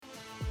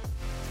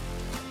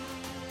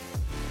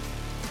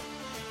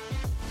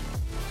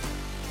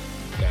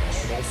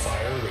National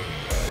Fire Radio.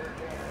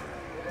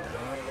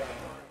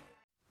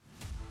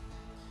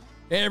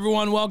 Hey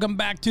everyone, welcome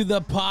back to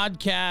the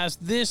podcast.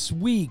 This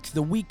week,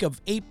 the week of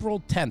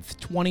April 10th,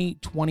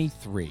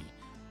 2023.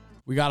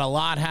 We got a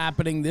lot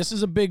happening. This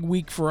is a big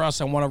week for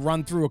us. I want to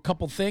run through a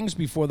couple things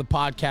before the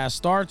podcast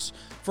starts.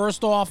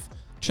 First off,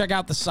 check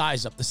out The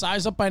Size Up. The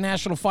Size Up by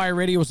National Fire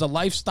Radio is a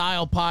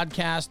lifestyle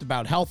podcast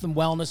about health and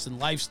wellness and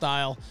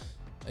lifestyle.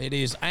 It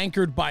is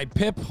anchored by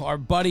Pip, our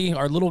buddy,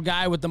 our little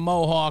guy with the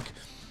mohawk.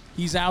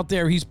 He's out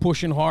there. He's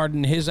pushing hard,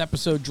 and his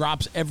episode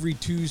drops every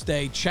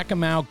Tuesday. Check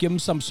him out. Give him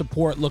some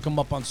support. Look him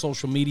up on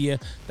social media.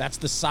 That's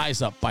The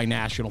Size Up by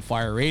National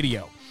Fire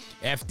Radio.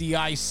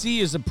 FDIC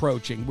is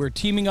approaching. We're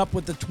teaming up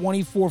with the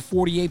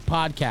 2448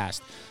 podcast.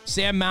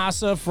 Sam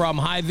Massa from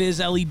High Vis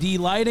LED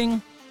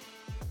Lighting,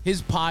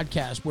 his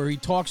podcast where he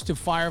talks to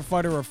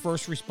firefighter or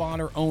first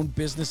responder-owned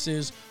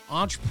businesses,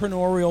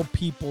 entrepreneurial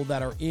people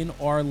that are in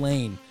our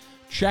lane.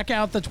 Check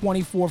out the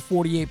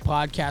 2448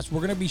 podcast. We're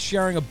going to be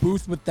sharing a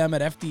booth with them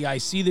at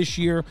FDIC this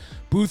year.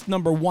 Booth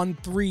number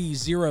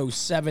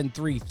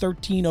 13073,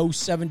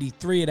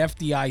 13073 at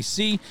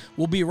FDIC.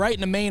 We'll be right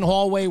in the main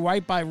hallway,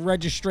 right by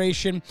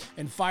registration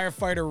and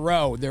Firefighter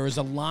Row. There is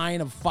a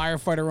line of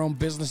firefighter-owned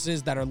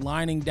businesses that are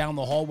lining down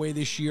the hallway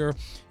this year.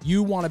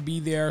 You want to be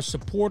there.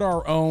 Support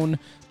our own.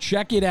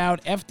 Check it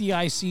out.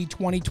 FDIC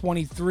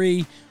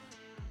 2023.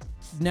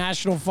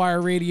 National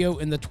Fire Radio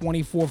and the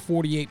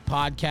 2448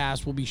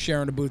 podcast. We'll be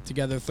sharing a booth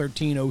together,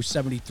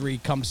 13073.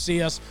 Come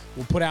see us.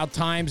 We'll put out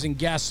times and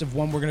guests of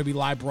when we're going to be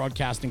live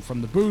broadcasting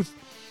from the booth.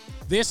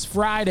 This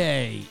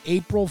Friday,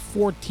 April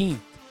 14th,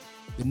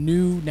 the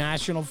new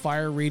National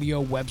Fire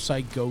Radio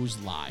website goes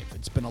live.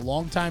 It's been a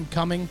long time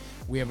coming.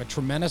 We have a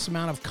tremendous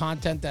amount of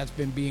content that's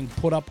been being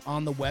put up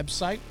on the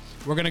website.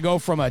 We're going to go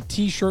from a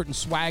t-shirt and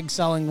swag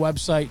selling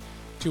website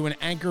to an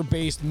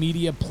anchor-based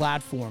media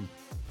platform.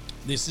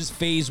 This is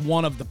phase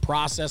one of the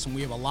process, and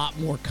we have a lot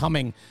more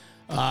coming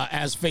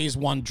as phase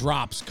one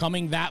drops.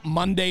 Coming that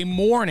Monday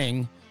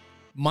morning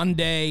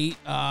the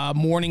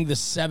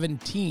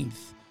 17th,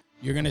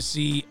 you're going to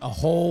see a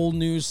whole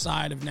new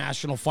side of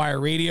National Fire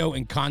Radio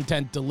and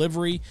content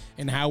delivery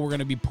and how we're going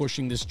to be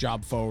pushing this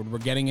job forward. We're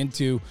getting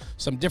into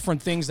some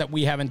different things that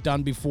we haven't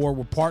done before.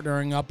 We're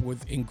partnering up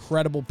with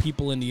incredible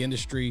people in the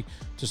industry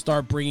to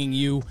start bringing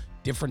you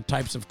different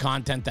types of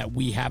content that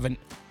we haven't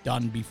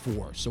done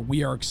before. So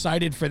we are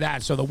excited for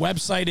that. So the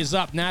website is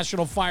up,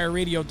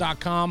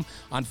 nationalfireradio.com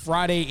on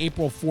Friday,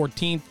 April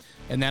 14th.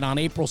 And then on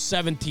April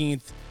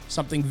 17th,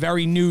 something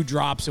very new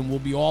drops, and we'll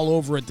be all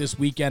over it this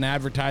weekend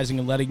advertising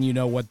and letting you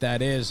know what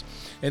that is.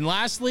 And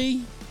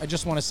lastly, I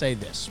just want to say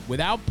this.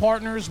 Without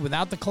partners,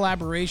 without the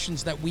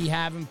collaborations that we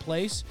have in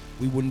place,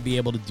 we wouldn't be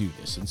able to do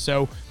this. And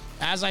so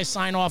as I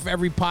sign off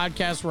every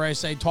podcast where I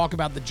say talk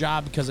about the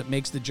job because it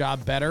makes the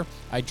job better,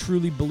 I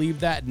truly believe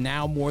that.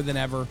 Now more than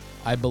ever,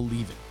 I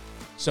believe it.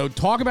 So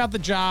talk about the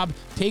job.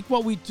 Take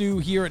what we do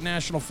here at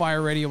National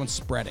Fire Radio and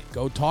spread it.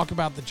 Go talk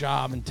about the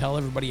job and tell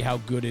everybody how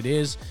good it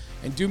is.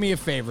 And do me a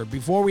favor.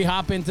 Before we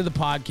hop into the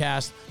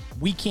podcast,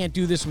 we can't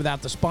do this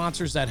without the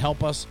sponsors that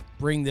help us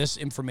bring this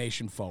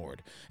information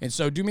forward. And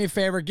so do me a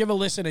favor, give a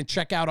listen and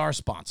check out our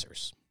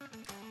sponsors.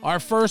 Our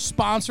first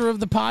sponsor of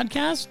the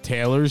podcast,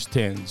 Taylor's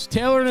Tins.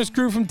 Taylor and his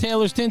crew from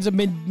Taylor's Tins have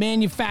been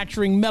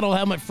manufacturing metal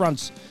helmet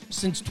fronts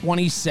since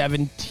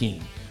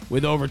 2017.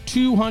 With over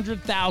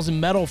 200,000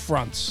 metal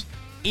fronts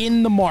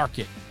in the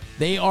market,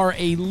 they are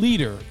a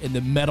leader in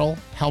the metal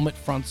helmet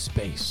front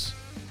space.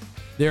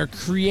 Their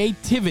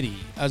creativity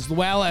as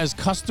well as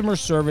customer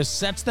service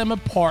sets them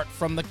apart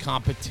from the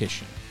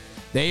competition.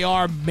 They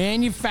are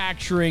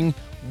manufacturing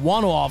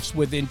one-offs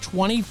within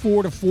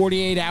 24 to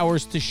 48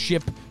 hours to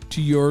ship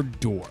to your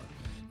door.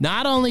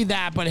 Not only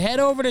that, but head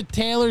over to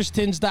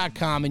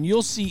taylorstins.com and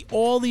you'll see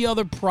all the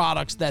other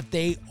products that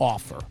they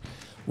offer.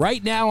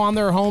 Right now on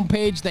their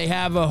homepage, they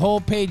have a whole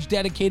page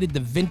dedicated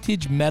to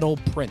vintage metal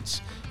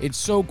prints. It's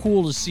so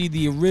cool to see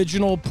the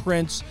original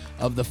prints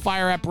of the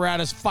fire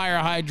apparatus, fire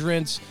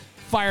hydrants,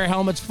 fire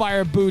helmets,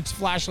 fire boots,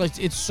 flashlights.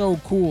 It's so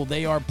cool.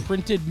 They are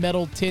printed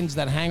metal tins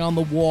that hang on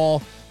the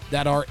wall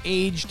that are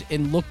aged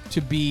and look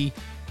to be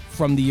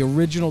from the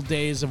original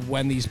days of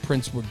when these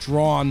prints were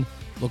drawn,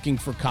 looking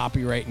for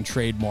copyright and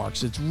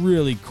trademarks. It's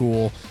really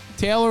cool.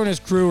 Taylor and his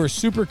crew are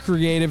super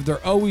creative.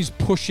 They're always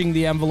pushing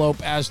the envelope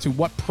as to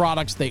what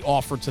products they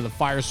offer to the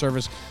fire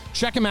service.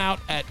 Check them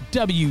out at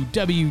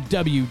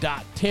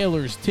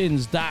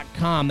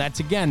www.taylorstins.com. That's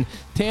again,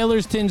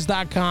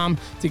 taylorstins.com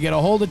to get a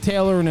hold of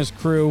Taylor and his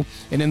crew.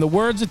 And in the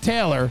words of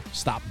Taylor,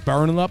 stop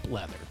burning up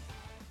leather.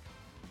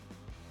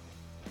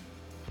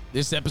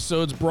 This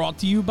episode's brought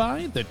to you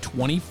by the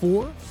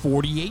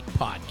 2448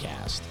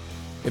 podcast.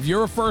 If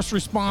you're a first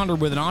responder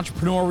with an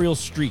entrepreneurial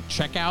streak,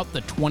 check out the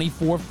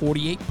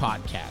 2448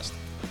 podcast.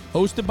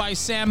 Hosted by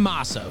Sam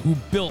Massa, who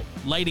built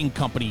lighting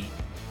company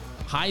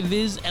High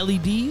Vis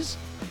LEDs.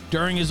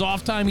 During his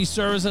off time, he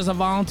serves as a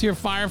volunteer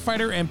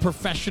firefighter and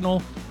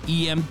professional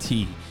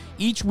EMT.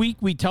 Each week,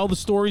 we tell the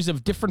stories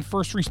of different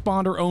first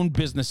responder-owned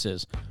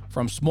businesses,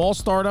 from small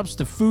startups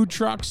to food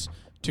trucks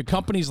to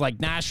companies like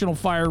National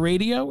Fire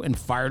Radio and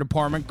Fire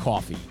Department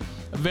Coffee.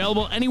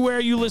 Available anywhere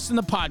you listen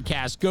to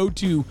podcasts. Go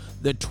to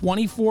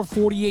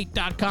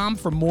the2448.com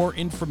for more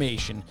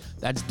information.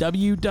 That's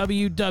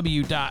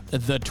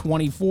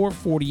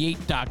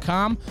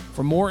www.the2448.com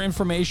for more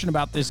information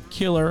about this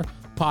killer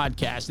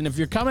podcast. And if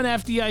you're coming to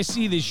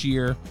FDIC this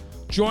year,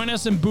 join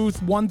us in booth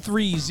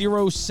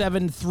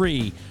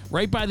 13073,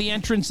 right by the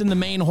entrance in the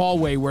main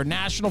hallway where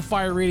National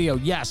Fire Radio,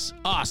 yes,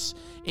 us,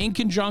 in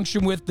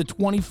conjunction with the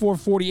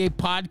 2448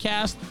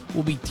 podcast,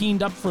 will be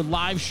teamed up for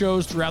live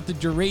shows throughout the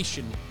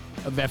duration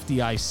of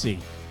FDIC.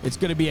 It's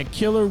going to be a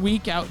killer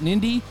week out in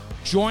Indy.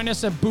 Join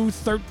us at booth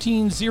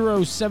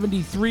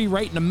 13073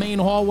 right in the main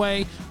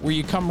hallway where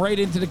you come right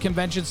into the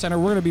convention center.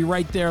 We're going to be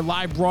right there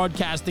live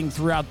broadcasting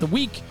throughout the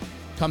week.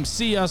 Come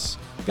see us.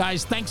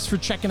 Guys, thanks for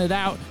checking it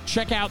out.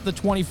 Check out the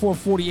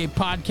 2448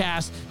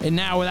 podcast. And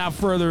now, without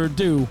further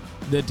ado,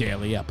 the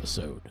daily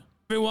episode.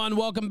 Everyone,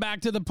 welcome back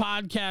to the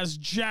podcast.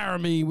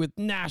 Jeremy with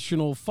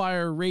National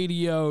Fire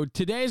Radio.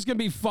 Today's going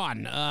to be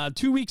fun.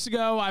 2 weeks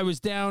ago, I was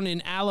down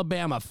in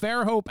Alabama,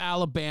 Fairhope,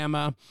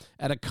 Alabama,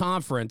 at a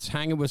conference,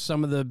 hanging with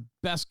some of the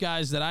best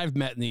guys that I've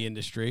met in the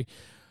industry.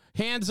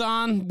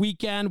 Hands-on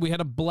weekend. We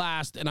had a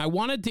blast. And I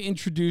wanted to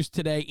introduce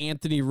today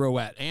Anthony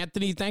Roette.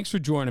 Anthony, thanks for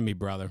joining me,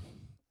 brother.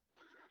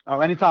 Oh,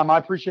 anytime. I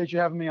appreciate you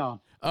having me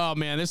on. Oh,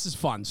 man, this is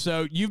fun.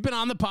 So you've been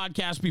on the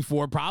podcast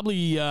before,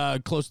 probably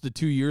close to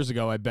 2 years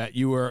ago, I bet.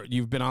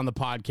 You've been on the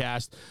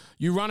podcast.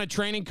 You run a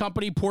training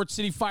company, Port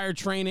City Fire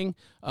Training,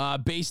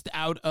 based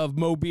out of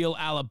Mobile,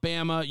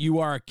 Alabama. You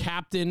are a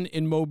captain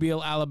in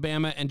Mobile,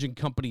 Alabama, Engine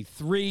Company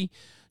 3.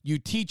 You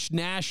teach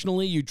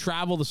nationally. You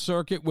travel the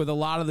circuit with a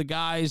lot of the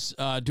guys,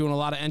 doing a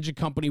lot of engine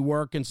company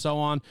work and so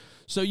on.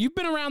 So you've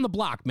been around the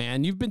block,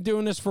 man. You've been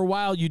doing this for a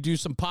while. You do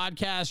some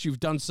podcasts. You've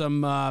done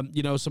some,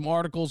 some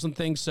articles and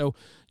things. So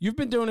you've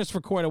been doing this for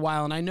quite a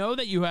while. And I know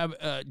that you have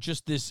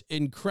just this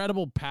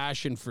incredible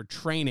passion for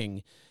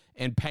training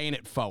and paying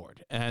it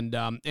forward. And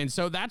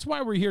so that's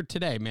why we're here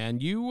today, man.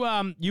 You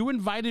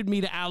invited me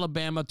to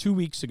Alabama 2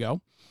 weeks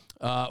ago.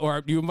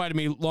 Or you invited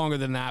me longer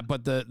than that,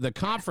 but the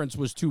conference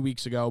was 2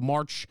 weeks ago,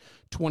 March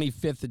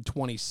 25th and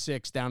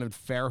 26th down in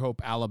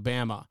Fairhope,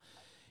 Alabama.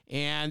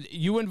 And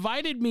you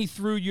invited me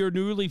through your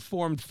newly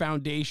formed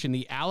foundation,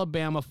 the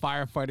Alabama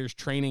Firefighters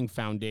Training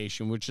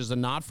Foundation, which is a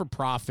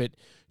not-for-profit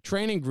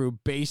training group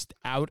based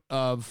out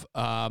of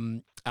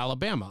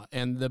Alabama.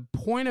 And the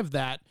point of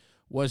that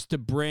was to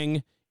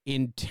bring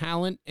in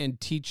talent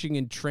and teaching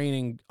and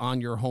training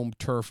on your home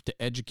turf to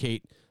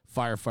educate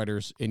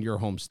firefighters in your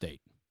home state.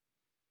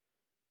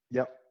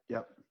 Yep.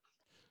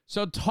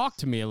 So talk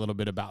to me a little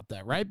bit about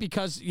that, right?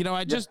 Because,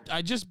 I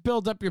just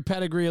built up your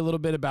pedigree a little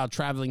bit about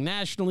traveling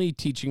nationally,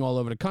 teaching all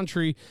over the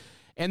country.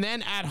 And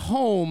then at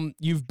home,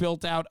 you've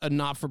built out a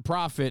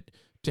not-for-profit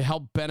to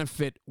help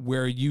benefit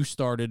where you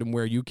started and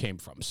where you came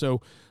from.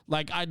 So,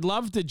 I'd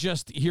love to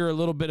just hear a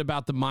little bit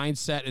about the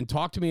mindset and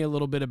talk to me a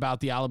little bit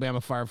about the Alabama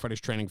Firefighters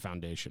Training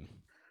Foundation.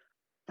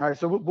 All right,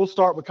 so we'll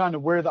start with kind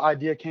of where the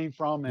idea came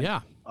from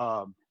and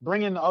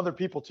bring in other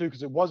people too,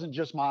 because it wasn't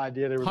just my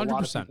idea. There was 100%. A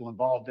lot of people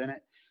involved in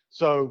it.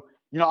 So,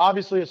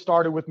 obviously it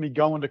started with me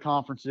going to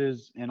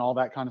conferences and all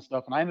that kind of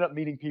stuff. And I ended up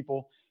meeting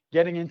people,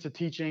 getting into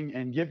teaching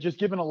and just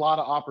given a lot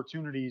of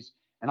opportunities.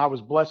 And I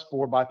was blessed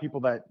by people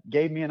that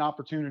gave me an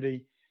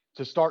opportunity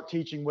to start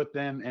teaching with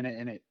them. And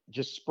it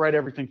just spread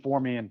everything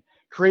for me and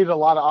created a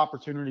lot of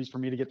opportunities for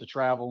me to get to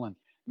travel and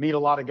meet a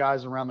lot of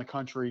guys around the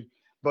country.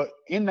 But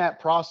in that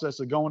process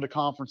of going to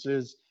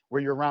conferences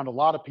where you're around a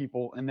lot of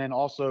people and then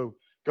also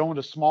going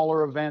to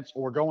smaller events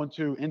or going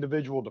to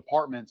individual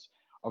departments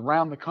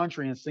around the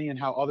country and seeing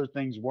how other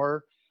things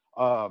were,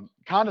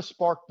 kind of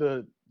sparked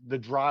the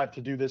drive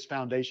to do this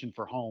foundation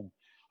for home.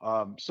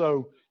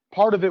 So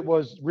part of it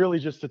was really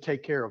just to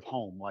take care of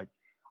home.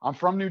 I'm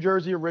from New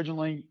Jersey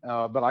originally,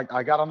 but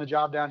I got on the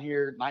job down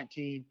here at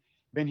 19,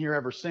 been here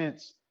ever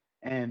since.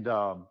 And,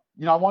 I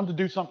wanted to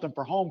do something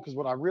for home because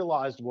what I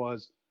realized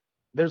was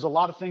there's a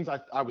lot of things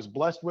I was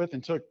blessed with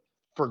and took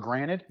for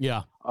granted.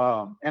 Yeah.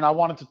 And I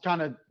wanted to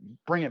kind of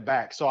bring it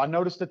back. So I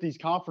noticed at these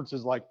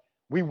conferences,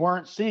 we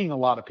weren't seeing a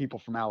lot of people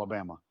from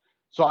Alabama.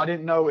 So I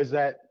didn't know, is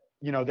that,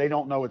 they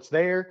don't know it's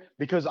there,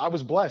 because I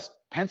was blessed.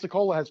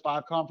 Pensacola has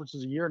 5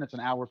 conferences a year and it's an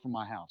hour from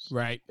my house.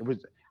 Right.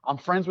 I'm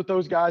friends with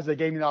those guys. They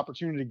gave me the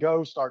opportunity to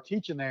go start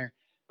teaching there,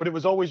 but it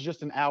was always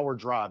just an hour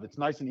drive. It's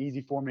nice and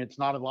easy for me. It's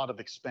not a lot of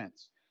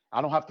expense.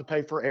 I don't have to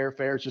pay for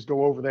airfare. It's just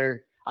go over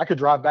there. I could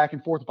drive back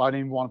and forth if I didn't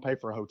even want to pay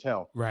for a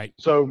hotel. Right.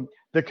 So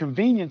the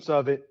convenience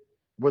of it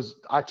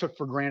I took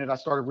for granted. I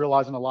started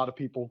realizing a lot of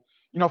people,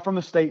 from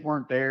the state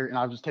weren't there, and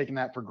I was just taking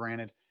that for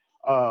granted,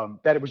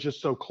 that it was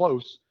just so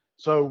close.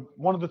 So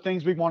one of the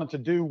things we wanted to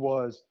do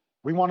was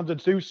we wanted to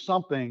do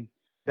something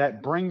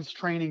that brings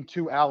training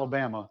to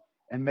Alabama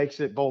and makes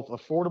it both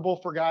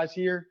affordable for guys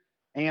here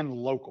and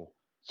local.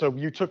 So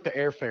you took the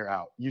airfare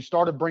out. You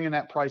started bringing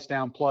that price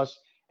down. Plus,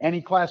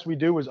 any class we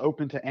do is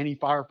open to any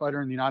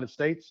firefighter in the United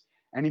States.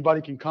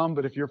 Anybody can come,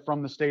 but if you're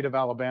from the state of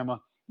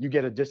Alabama, you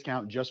get a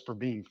discount just for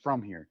being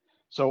from here.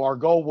 So our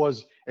goal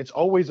was, it's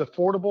always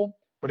affordable,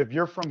 but if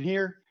you're from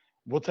here,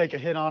 we'll take a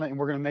hit on it and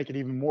we're going to make it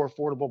even more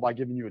affordable by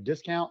giving you a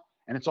discount.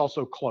 and it's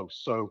also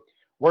close. So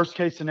worst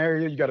case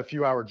scenario, you got a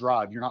few hour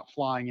drive. You're not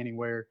flying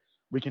anywhere.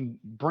 We can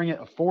bring it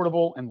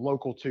affordable and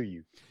local to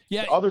you.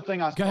 Yeah. The other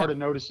thing I started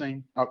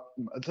noticing,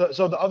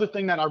 so the other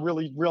thing that I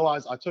really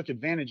realized I took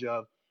advantage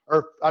of,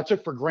 or I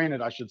took for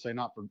granted, I should say,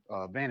 not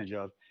for advantage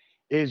of,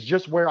 is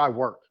just where I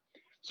work.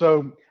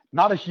 So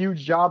not a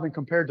huge job in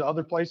compared to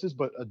other places,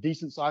 but a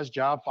decent sized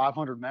job,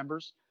 500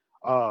 members.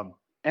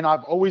 And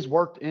I've always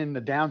worked in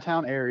the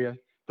downtown area,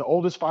 the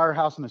oldest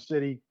firehouse in the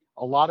city,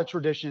 a lot of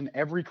tradition.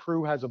 Every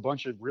crew has a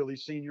bunch of really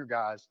senior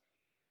guys.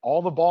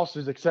 All the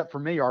bosses, except for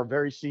me, are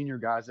very senior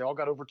guys. They all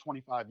got over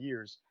 25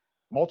 years,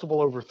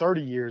 multiple over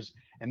 30 years,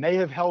 and they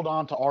have held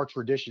on to our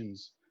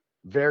traditions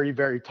very,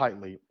 very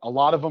tightly. A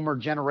lot of them are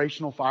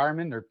generational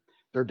firemen.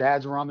 Their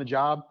dads were on the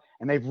job,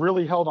 and they've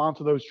really held on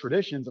to those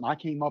traditions. And I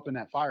came up in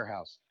that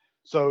firehouse.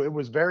 So it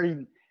was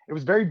very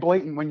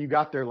blatant when you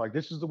got there. Like,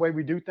 this is the way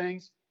we do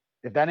things.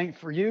 If that ain't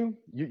for you,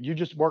 you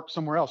just work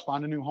somewhere else,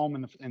 find a new home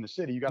in the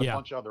city. You got a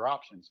bunch of other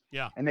options.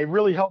 Yeah. And they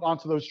really held on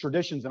to those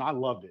traditions, and I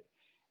loved it.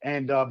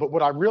 And but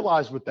what I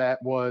realized with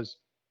that was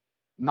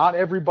not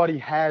everybody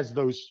has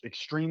those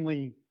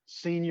extremely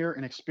senior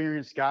and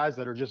experienced guys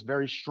that are just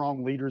very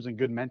strong leaders and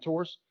good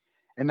mentors.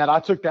 And that I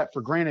took that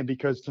for granted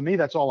because to me,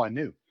 that's all I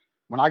knew.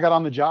 When I got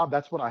on the job,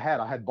 that's what I had.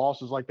 I had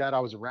bosses like that. I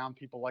was around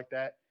people like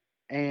that.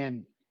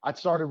 And I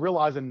started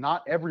realizing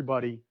not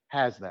everybody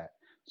has that.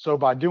 So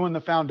by doing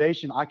the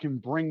foundation, I can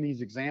bring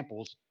these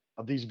examples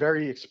of these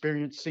very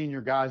experienced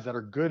senior guys that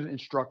are good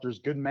instructors,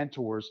 good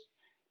mentors,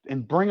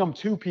 and bring them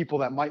to people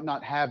that might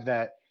not have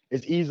that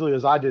as easily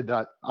as I did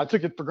that. I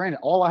took it for granted.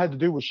 All I had to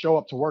do was show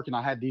up to work, and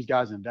I had these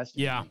guys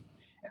investing in me.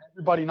 And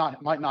everybody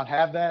might not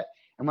have that.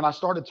 And when I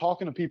started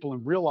talking to people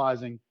and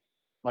realizing,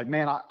 like,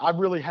 man, I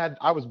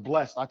was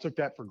blessed. I took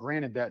that for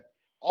granted that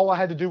all I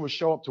had to do was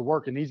show up to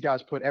work, and these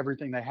guys put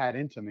everything they had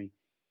into me.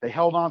 They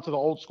held on to the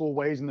old school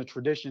ways and the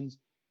traditions,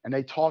 and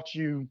they taught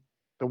you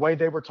the way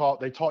they were taught.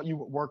 They taught you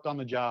what worked on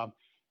the job.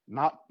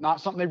 Not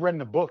something they read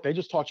in a book. They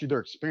just taught you their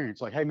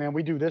experience. Like, hey, man,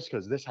 we do this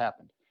because this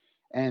happened.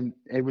 And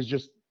it was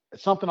just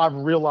something I've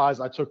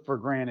realized I took for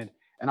granted.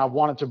 And I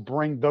wanted to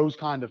bring those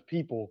kind of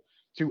people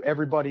to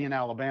everybody in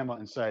Alabama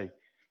and say,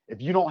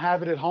 if you don't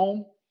have it at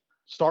home,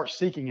 start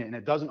seeking it. And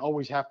it doesn't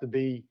always have to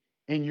be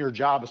in your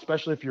job,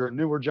 especially if you're a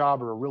newer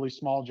job or a really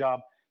small job.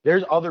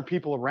 There's other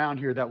people around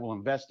here that will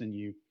invest in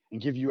you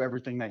and give you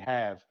everything they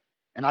have.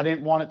 And I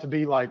didn't want it to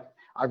be like,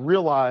 I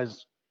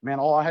realized, man,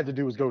 all I had to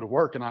do was go to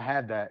work, and I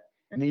had that.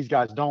 And these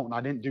guys don't. And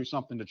I didn't do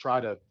something to try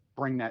to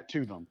bring that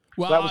to them.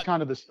 Well, so that was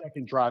kind of the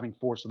second driving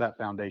force of that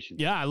foundation.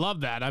 Yeah, I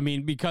love that. I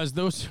mean, because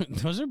those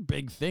are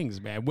big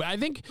things, man. I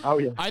think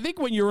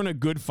when you're in a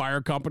good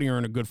fire company or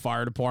in a good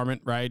fire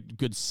department, right?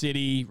 Good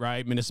city,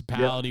 right?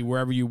 Municipality,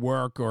 wherever you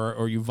work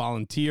or you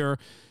volunteer,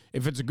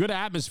 if it's a good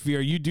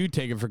atmosphere, you do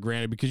take it for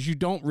granted because you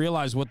don't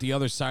realize what the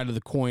other side of the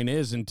coin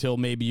is until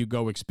maybe you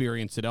go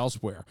experience it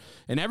elsewhere.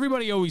 And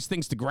everybody always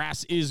thinks the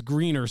grass is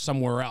greener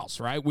somewhere else,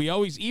 right? We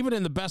always, even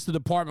in the best of the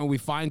department, we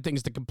find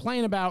things to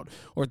complain about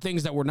or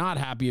things that we're not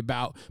happy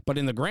about. But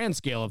in the grand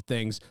scale of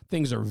things,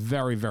 things are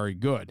very, very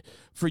good.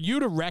 For you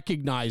to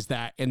recognize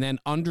that and then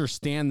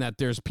understand that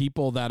there's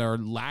people that are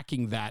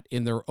lacking that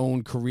in their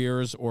own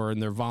careers or in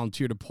their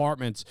volunteer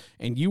departments,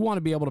 and you want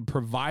to be able to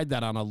provide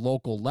that on a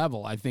local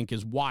level, I think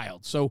is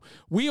wild. So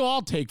we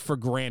all take for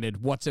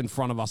granted what's in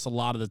front of us a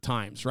lot of the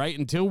times, right?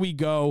 Until we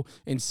go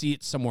and see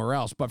it somewhere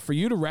else. But for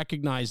you to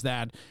recognize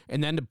that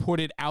and then to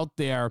put it out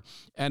there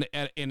and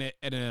in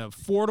an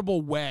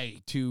affordable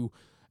way to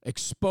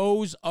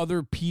expose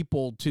other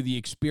people to the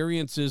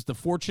experiences, the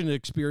fortunate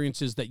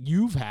experiences that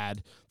you've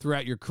had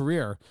throughout your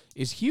career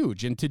is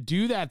huge. And to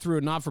do that through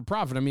a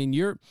not-for-profit, I mean,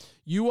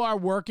 you are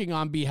working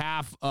on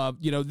behalf of,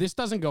 this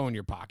doesn't go in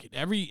your pocket.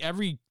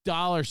 Every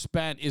dollar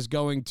spent is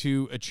going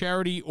to a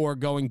charity or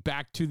going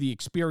back to the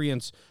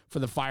experience for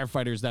the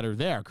firefighters that are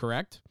there,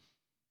 correct?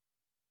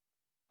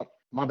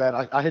 My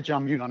bad. I hit you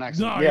on mute on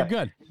accident. No, you're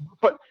good.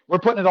 But we're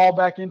putting it all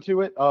back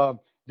into it,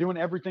 doing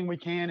everything we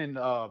can. And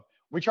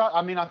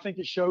I think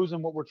it shows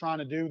in what we're trying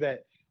to do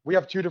that we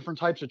have two different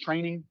types of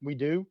training we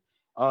do.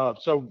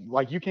 So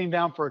like you came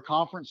down for a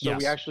conference, so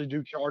we actually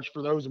do charge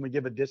for those, and we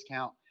give a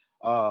discount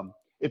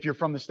if you're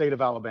from the state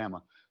of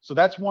Alabama. So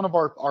that's one of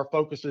our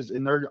focuses,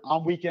 and they're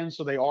on weekends,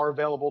 so they are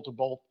available to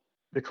both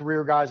the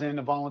career guys and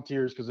the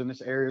volunteers, because in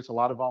this area it's a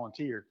lot of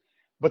volunteer.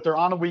 But they're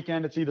on a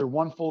weekend. It's either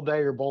one full day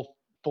or both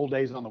full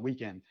days on the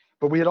weekend.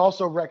 But we had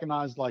also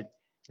recognized like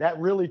that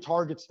really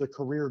targets the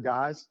career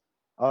guys.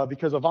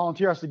 Because a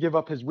volunteer has to give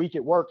up his week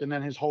at work and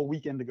then his whole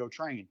weekend to go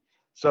train.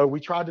 So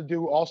we tried to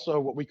do also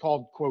what we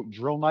called, quote,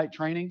 drill night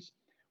trainings,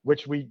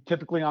 which we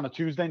typically on a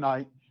Tuesday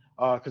night,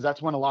 because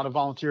that's when a lot of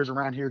volunteers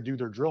around here do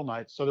their drill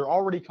nights. So they're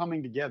already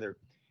coming together.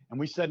 And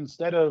we said,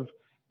 instead of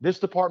this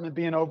department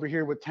being over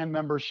here with 10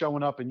 members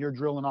showing up and you're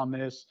drilling on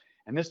this,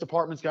 and this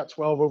department's got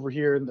 12 over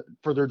here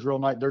for their drill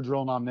night, they're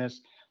drilling on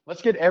this.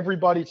 Let's get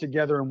everybody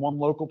together in one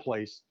local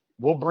place.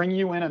 We'll bring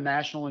you in a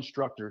national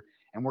instructor,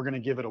 and we're going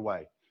to give it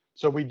away.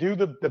 So we do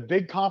the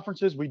big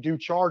conferences we do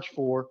charge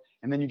for,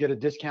 and then you get a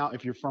discount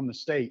if you're from the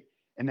state.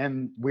 And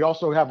then we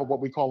also have what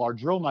we call our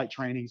drill night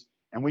trainings,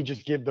 and we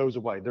just give those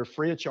away. They're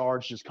free of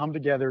charge. Just come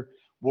together.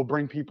 We'll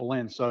bring people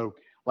in. So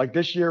like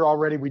this year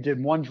already, we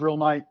did one drill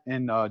night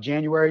in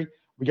January.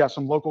 We got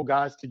some local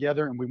guys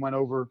together, and we went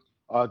over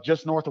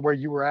just north of where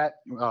you were at.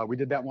 We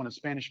did that one in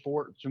Spanish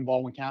Fort. It's in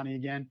Baldwin County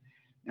again,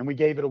 and we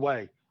gave it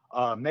away.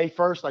 May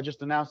 1st, I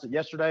just announced it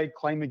yesterday.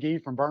 Clay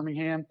McGee from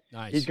Birmingham.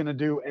 Nice. He's going to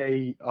do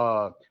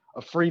a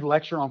free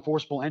lecture on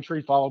forcible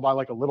entry, followed by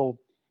like a little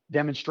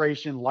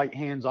demonstration, light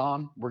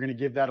hands-on. We're going to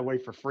give that away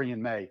for free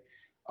in May.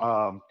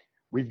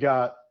 We've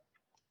got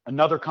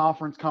another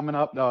conference coming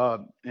up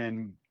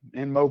in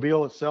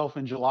Mobile itself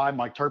in July.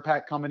 Mike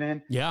Turpak coming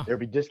in. Yeah. There'll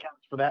be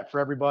discounts for that for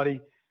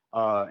everybody.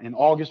 In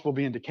August, we'll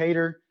be in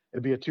Decatur.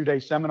 It'll be a 2-day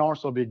seminar,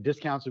 so there'll be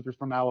discounts if you're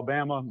from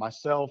Alabama.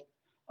 Myself,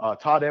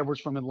 Todd Edwards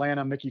from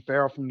Atlanta, Mickey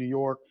Farrell from New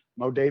York,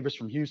 Mo Davis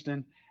from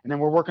Houston. And then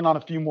we're working on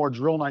a few more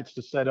drill nights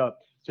to set up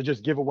to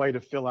just give away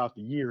to fill out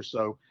the year.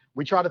 So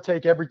we try to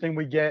take everything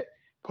we get,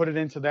 put it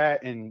into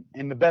that in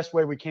the best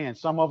way we can.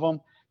 Some of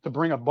them, to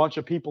bring a bunch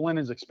of people in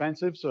is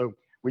expensive, so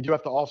we do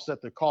have to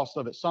offset the cost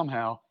of it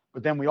somehow.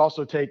 But then we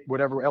also take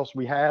whatever else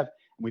we have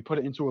and we put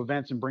it into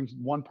events and bring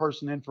one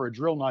person in for a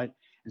drill night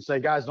and say,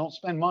 guys, don't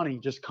spend money.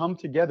 Just come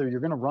together. You're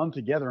going to run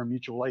together in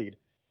mutual aid.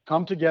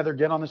 Come together,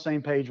 get on the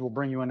same page. We'll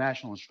bring you a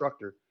national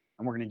instructor,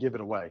 and we're going to give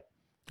it away.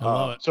 I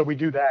love it. So we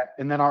do that.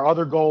 And then our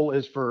other goal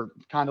is for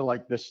kind of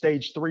like the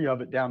stage 3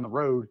 of it down the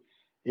road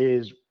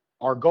is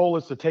our goal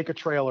is to take a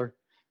trailer,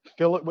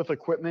 fill it with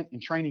equipment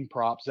and training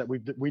props that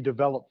we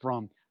developed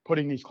from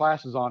putting these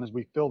classes on. As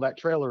we fill that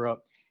trailer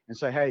up and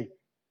say, hey,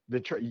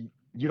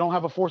 you don't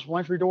have a forcible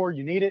entry door,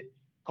 you need it,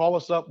 call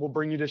us up, we'll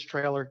bring you this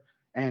trailer,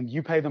 and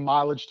you pay the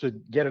mileage to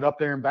get it up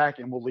there and back,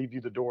 and we'll leave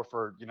you the door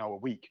for a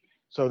week.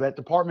 So that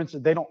departments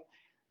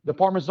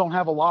don't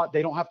have a lot.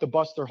 They don't have to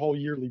bust their whole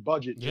yearly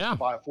budget just to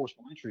buy a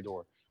forcible entry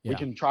door. Yeah. We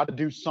can try to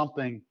do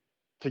something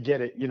to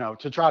get it,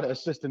 to try to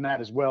assist in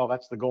that as well.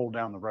 That's the goal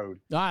down the road.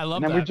 I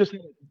love that.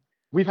 And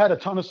we've had a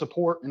ton of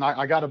support, and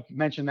I got to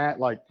mention that,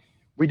 like,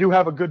 we do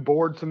have a good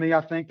board to me,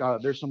 I think.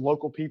 There's some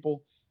local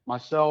people,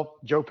 myself,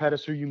 Joe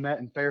Pettis, who you met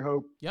in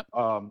Fairhope. Yep.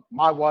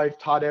 My wife,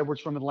 Todd Edwards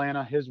from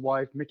Atlanta, his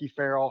wife, Mickey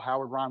Farrell,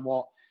 Howard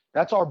Reinwald.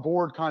 That's our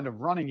board kind of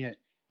running it.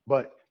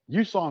 But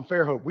you saw in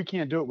Fairhope, we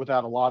can't do it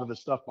without a lot of the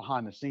stuff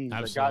behind the scenes.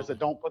 Absolutely. The guys that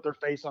don't put their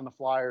face on the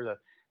flyer,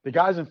 the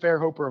guys in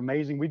Fairhope are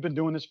amazing. We've been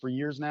doing this for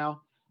years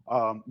now.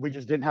 We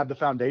just didn't have the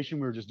foundation.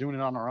 We were just doing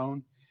it on our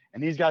own.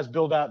 And these guys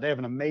they have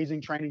an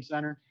amazing training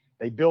center.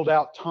 They build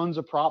out tons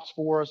of props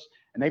for us,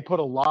 and they put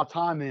a lot of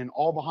time in,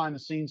 all behind the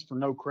scenes for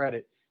no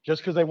credit,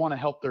 just because they want to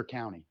help their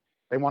county.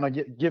 They want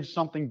to give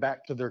something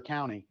back to their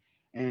county.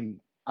 And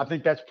I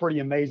think that's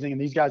pretty amazing.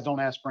 And these guys don't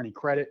ask for any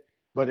credit,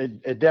 but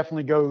it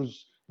definitely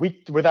goes,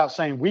 without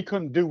saying, we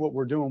couldn't do what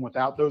we're doing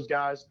without those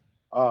guys.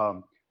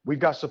 We've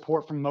got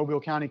support from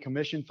Mobile County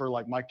Commission for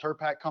like Mike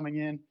Turpak coming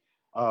in.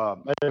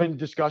 There have been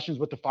discussions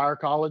with the fire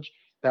college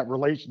that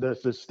relates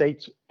the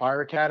state's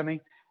fire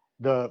academy.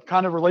 The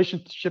kind of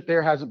relationship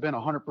there hasn't been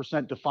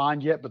 100%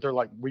 defined yet, but they're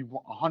like, we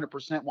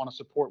 100% want to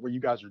support what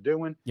you guys are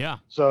doing. Yeah.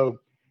 So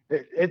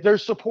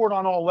there's support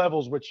on all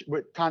levels, which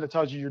kind of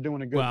tells you you're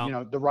doing a good,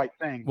 the right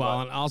thing.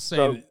 Well, and I'll say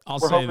we're this.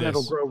 hoping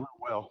it'll grow real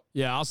well.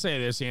 Yeah, I'll say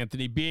this,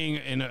 Anthony, being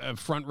in a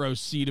front row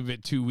seat of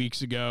it 2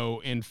 weeks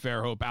ago in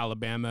Fairhope,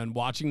 Alabama, and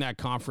watching that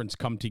conference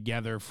come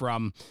together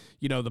from,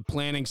 the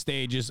planning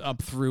stages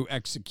up through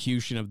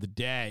execution of the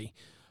day.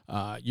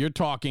 You're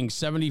talking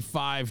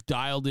 75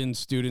 dialed-in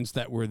students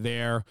that were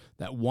there,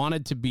 that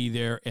wanted to be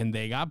there, and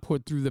they got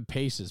put through the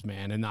paces,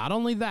 man. And not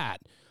only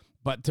that,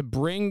 but to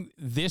bring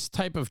this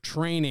type of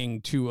training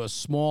to a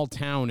small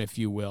town, if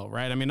you will,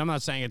 right? I mean, I'm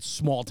not saying it's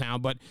small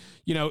town, but,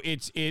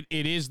 it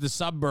is the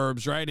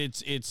suburbs, right?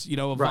 It's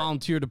a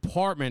volunteer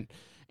department.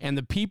 And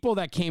the people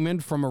that came in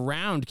from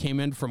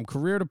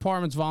career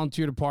departments,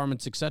 volunteer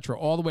departments, et cetera,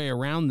 all the way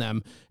around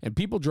them. And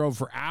people drove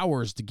for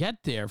hours to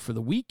get there for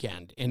the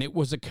weekend. And it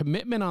was a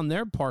commitment on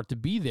their part to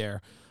be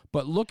there.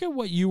 But look at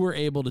what you were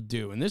able to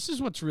do. And this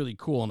is what's really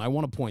cool. And I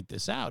want to point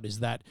this out, is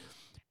that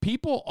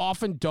people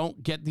often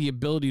don't get the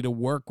ability to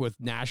work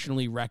with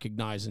nationally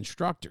recognized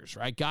instructors,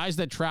 right? Guys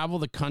that travel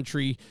the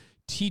country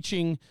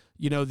teaching,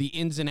 the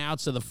ins and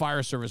outs of the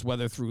fire service,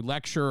 whether through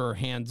lecture or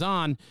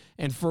hands-on.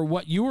 And for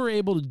what you were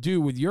able to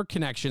do with your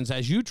connections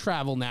as you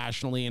travel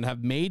nationally and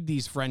have made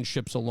these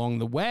friendships along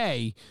the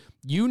way,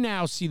 you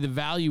now see the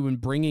value in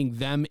bringing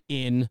them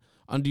in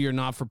under your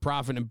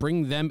not-for-profit and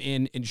bringing them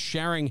in and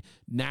sharing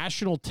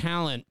national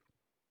talent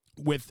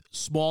with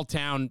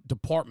small-town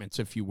departments,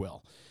 if you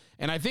will.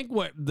 And I think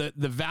what the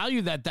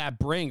value that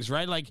brings,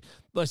 right? Like,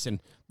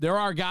 listen, there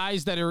are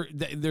guys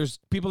there's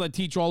people that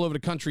teach all over the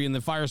country in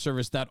the fire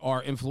service that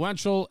are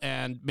influential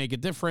and make a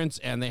difference,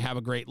 and they have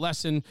a great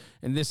lesson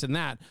and this and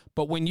that.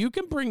 But when you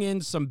can bring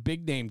in some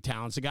big name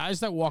talents, the guys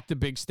that walk the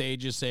big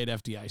stages, say at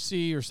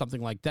FDIC or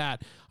something like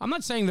that, I'm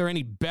not saying they're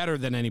any better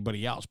than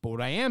anybody else, but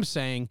what I am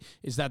saying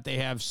is that they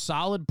have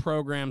solid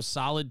programs,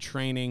 solid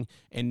training,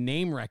 and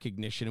name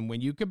recognition. And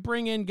when you can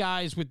bring in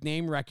guys with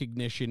name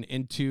recognition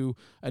into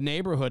a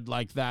neighborhood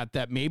like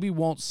that maybe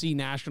won't see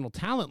national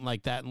talent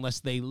like that unless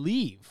they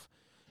leave,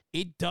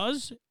 it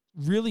does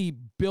really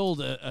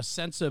build a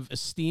sense of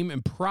esteem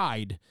and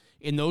pride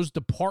in those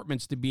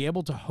departments to be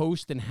able to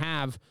host and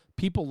have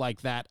people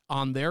like that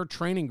on their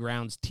training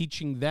grounds,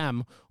 teaching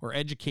them or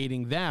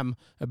educating them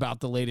about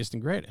the latest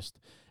and greatest.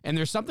 And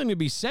there's something to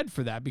be said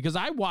for that, because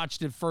I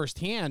watched it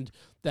firsthand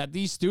that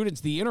these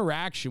students, the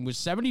interaction with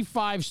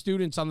 75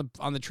 students on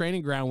the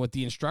training ground with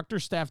the instructor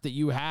staff that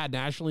you had,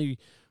 nationally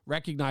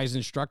recognized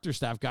instructor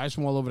staff, guys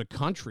from all over the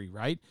country,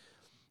 right?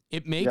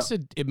 It makes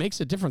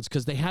a difference,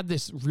 because they had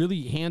this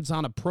really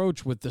hands-on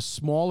approach with the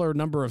smaller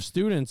number of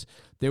students.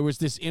 There was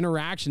this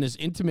interaction, this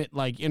intimate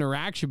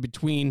interaction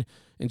between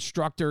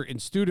instructor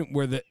and student,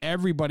 where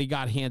everybody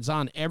got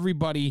hands-on.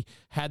 Everybody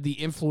had the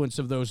influence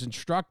of those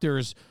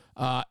instructors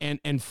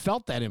and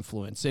felt that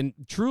influence. And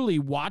truly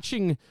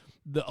watching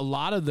a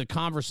lot of the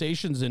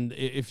conversations, and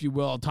if you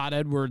will, Todd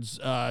Edwards'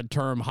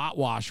 term, hot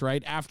wash,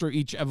 right? After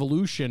each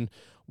evolution,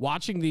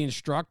 watching the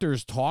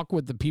instructors talk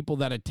with the people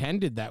that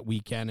attended that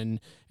weekend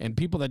and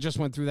people that just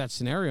went through that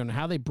scenario and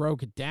how they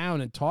broke it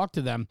down and talked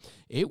to them,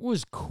 it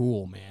was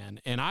cool,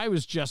 man. And I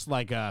was just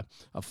like a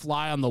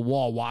fly on the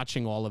wall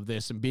watching all of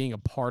this and being a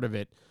part of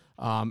it.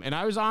 And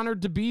I was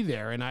honored to be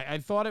there. And I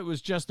thought it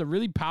was just a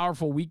really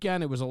powerful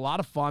weekend. It was a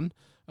lot of fun.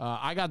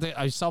 I got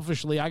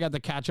to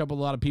catch up with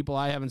a lot of people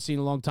I haven't seen in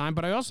a long time,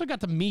 but I also got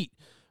to meet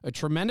a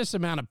tremendous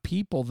amount of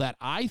people that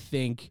I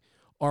think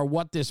are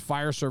what this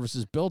fire service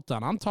is built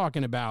on. I'm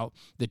talking about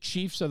the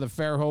chiefs of the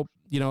Fairhope,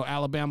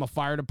 Alabama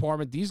Fire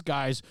Department. These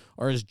guys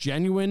are as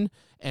genuine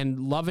and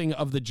loving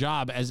of the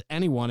job as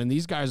anyone, and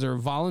these guys are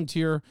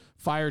volunteer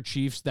fire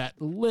chiefs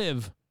that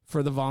live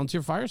for the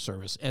volunteer fire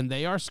service, and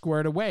they are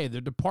squared away.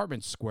 Their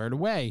department's squared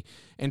away.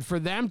 And for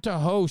them to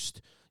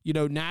host,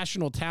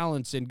 national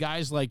talents and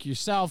guys like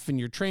yourself and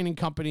your training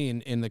company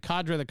and the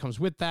cadre that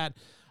comes with that,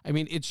 I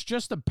mean, it's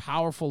just a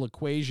powerful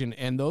equation,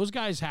 and those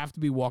guys have to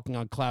be walking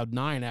on cloud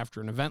nine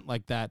after an event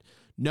like that,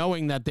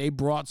 knowing that they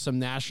brought some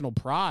national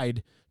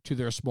pride to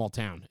their small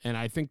town. And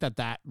I think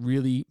that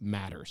really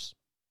matters.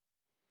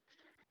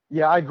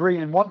 Yeah, I agree.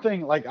 And one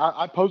thing,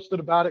 I posted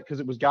about it because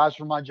it was guys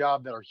from my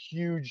job that are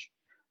huge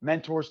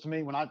mentors to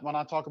me. When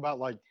I talk about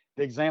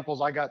the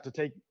examples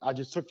I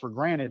just took for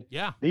granted.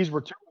 Yeah, these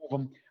were two of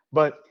them.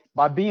 But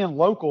by being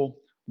local,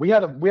 we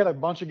had a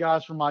bunch of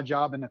guys from my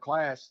job in the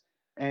class,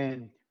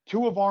 and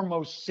two of our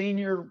most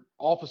senior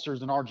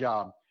officers in our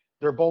job,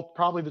 they're both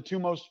probably two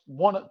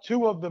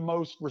of the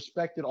most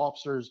respected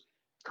officers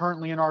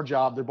currently in our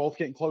job. They're both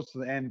getting close to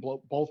the end.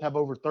 Both have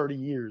over 30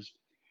 years.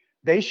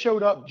 They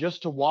showed up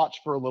just to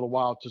watch for a little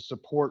while to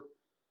support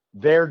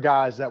their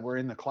guys that were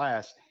in the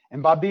class.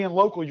 And by being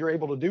local, you're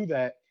able to do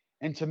that.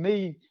 And to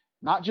me,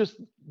 not just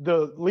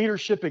the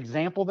leadership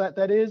example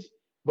that is,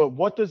 but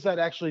what does that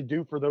actually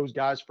do for those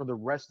guys for the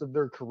rest of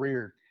their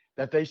career,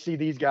 that they see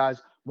these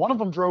guys? One of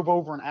them drove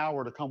over an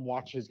hour to come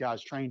watch his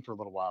guys train for a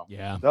little while.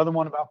 Yeah. The other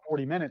one about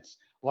 40 minutes.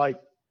 What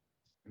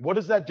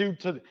does that do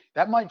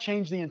that might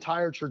change the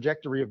entire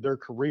trajectory of their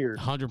career.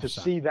 100%. To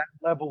see that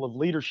level of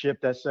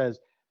leadership that says,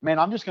 man,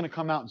 I'm just going to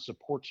come out and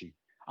support you.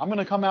 I'm going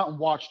to come out and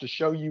watch to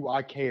show you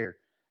I care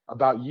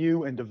about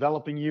you and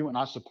developing you, and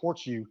I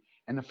support you.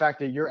 And the fact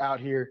that you're out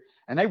here,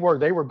 and they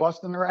were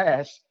busting their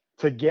ass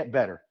to get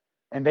better.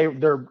 And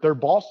their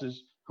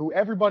bosses, who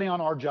everybody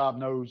on our job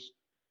knows,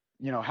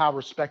 how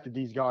respected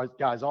these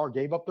guys are,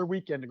 gave up their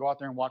weekend to go out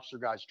there and watch their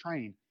guys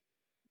train.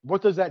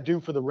 What does that do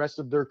for the rest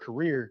of their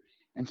career?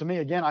 And to me,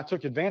 again, I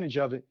took advantage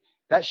of it.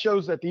 That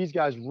shows that these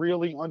guys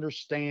really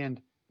understand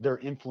their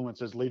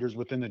influence as leaders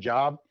within the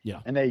job. Yeah.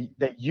 And they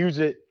use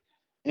it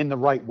in the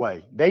right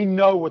way. They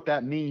know what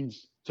that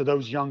means to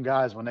those young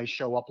guys when they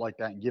show up like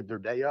that and give their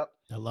day up.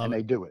 And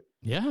they do it.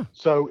 Yeah.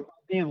 So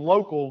being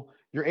local,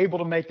 you're able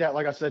to make that,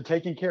 like I said,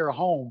 taking care of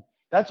home.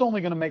 That's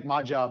only going to make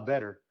my job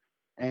better.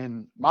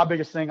 And my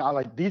biggest thing,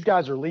 these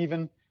guys are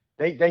leaving.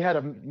 They had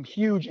a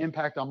huge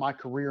impact on my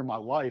career, my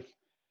life.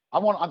 I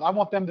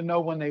want them to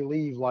know when they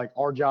leave,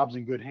 our job's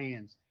in good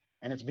hands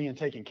and it's being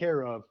taken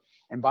care of.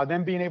 And by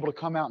them being able to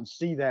come out and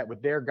see that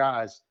with their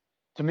guys,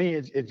 to me,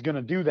 it's going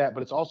to do that,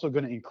 but it's also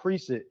going to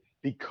increase it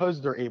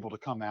because they're able to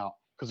come out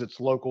because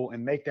it's local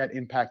and make that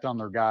impact on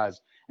their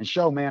guys and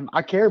show, man,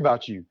 I care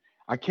about you.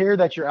 I care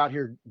that you're out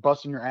here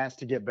busting your ass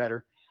to get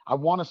better. I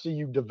want to see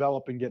you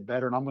develop and get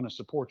better, and I'm going to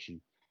support you.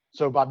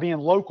 So by being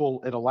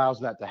local, it allows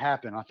that to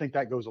happen. I think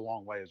that goes a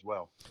long way as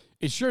well.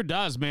 It sure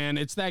does, man.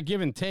 It's that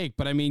give and take.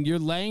 But, I mean, you're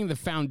laying the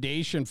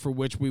foundation for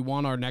which we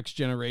want our next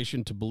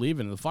generation to believe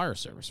in the fire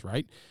service,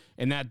 right?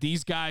 And that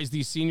these guys,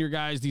 these senior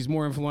guys, these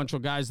more influential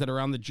guys that are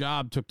on the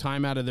job took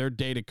time out of their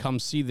day to come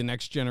see the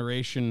next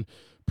generation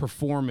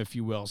perform, if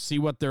you will, see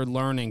what they're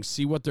learning,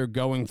 see what they're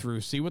going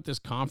through, see what this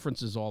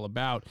conference is all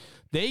about.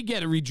 They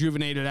get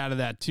rejuvenated out of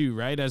that too,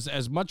 right?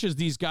 As much as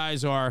these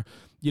guys are,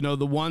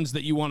 the ones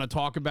that you want to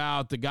talk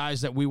about, the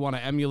guys that we want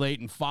to emulate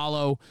and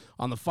follow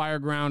on the fire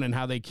ground and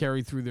how they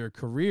carry through their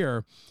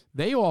career,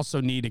 they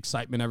also need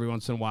excitement every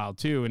once in a while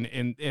too.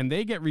 And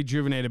they get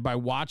rejuvenated by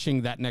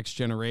watching that next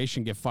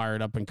generation get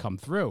fired up and come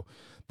through.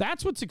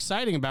 That's what's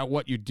exciting about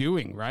what you're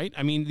doing, right?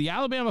 I mean, the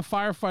Alabama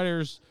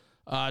Firefighters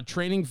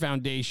Training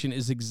Foundation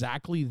is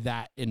exactly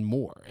that and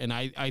more. And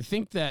I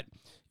think that,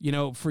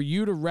 for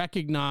you to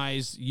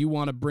recognize you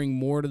want to bring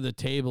more to the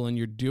table and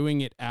you're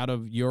doing it out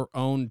of your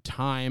own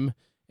time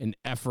and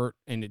effort,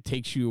 and it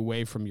takes you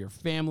away from your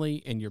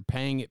family and you're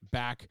paying it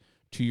back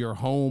to your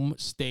home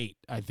state,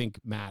 I think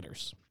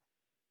matters.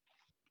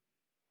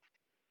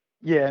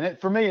 Yeah, and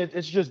for me,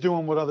 it's just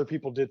doing what other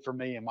people did for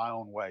me in my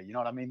own way. You know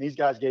what I mean? These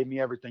guys gave me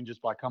everything just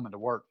by coming to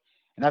work,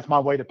 and that's my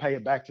way to pay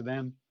it back to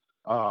them.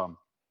 I'm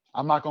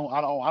not going.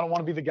 I don't want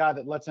to be the guy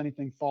that lets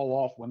anything fall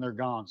off when they're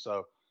gone.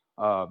 So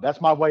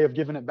that's my way of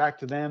giving it back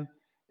to them.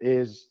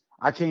 Is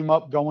I came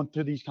up going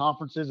to these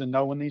conferences and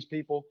knowing these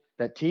people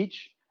that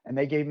teach, and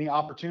they gave me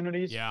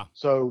opportunities. Yeah.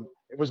 So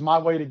it was my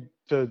way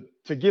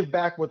to give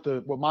back what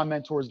my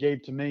mentors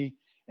gave to me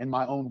in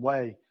my own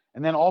way.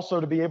 And then also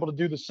to be able to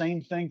do the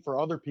same thing for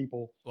other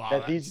people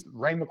that these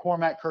Ray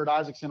McCormack, Kurt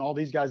Isaacson, all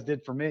these guys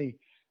did for me.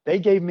 They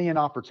gave me an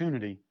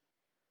opportunity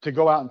to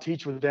go out and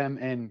teach with them.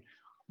 And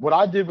what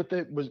I did with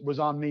it was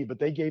on me, but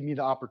they gave me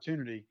the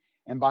opportunity.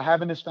 And by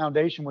having this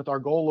foundation with our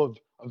goal of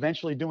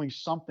eventually doing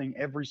something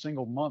every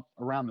single month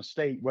around the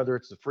state, whether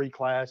it's a free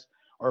class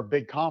or a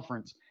big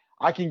conference,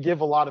 I can give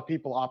a lot of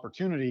people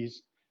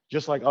opportunities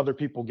just like other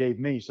people gave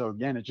me. So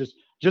again, it's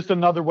just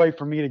another way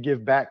for me to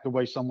give back the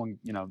way someone,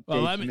 gave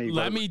to me.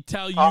 Let me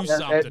tell you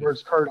something.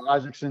 Edwards, Kurt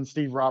Isaacson,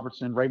 Steve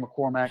Robertson, Ray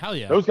McCormack. Hell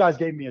yeah. Those guys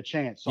gave me a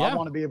chance. So I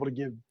want to be able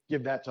to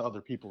give that to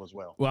other people as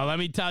well. Well, let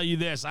me tell you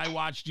this. I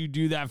watched you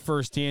do that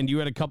firsthand. You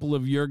had a couple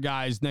of your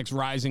guys, next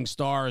rising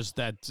stars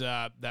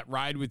that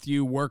ride with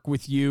you, work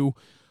with you,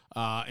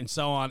 and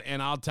so on.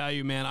 And I'll tell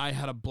you, man, I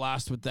had a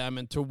blast with them.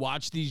 And to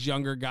watch these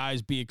younger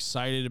guys be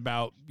excited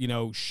about,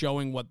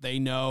 showing what they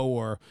know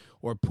or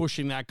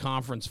pushing that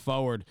conference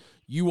forward,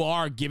 you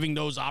are giving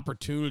those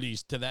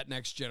opportunities to that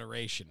next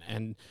generation.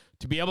 And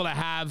to be able to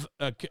have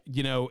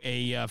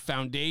a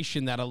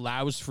foundation that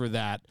allows for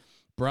that,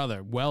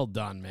 brother, well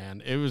done,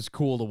 man. It was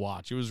cool to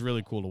watch. It was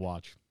really cool to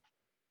watch.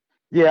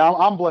 Yeah,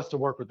 I'm blessed to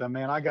work with them,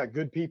 man. I got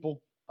good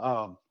people.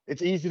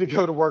 It's easy to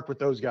go to work with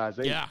those guys.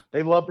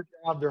 They love the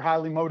job. They're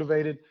highly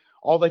motivated.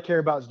 All they care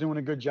about is doing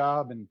a good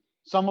job. And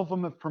some of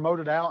them have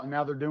promoted out, and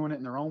now they're doing it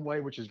in their own way,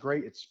 which is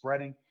great. It's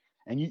spreading.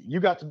 And you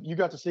got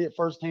to see it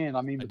firsthand.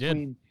 I mean,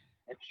 between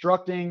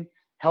instructing,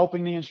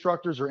 helping the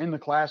instructors, or in the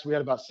class, we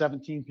had about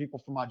 17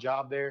 people for my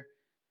job there.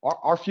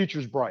 Our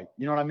future's bright.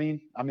 You know what I mean?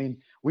 I mean,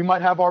 we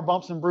might have our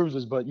bumps and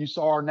bruises, but you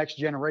saw our next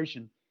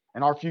generation,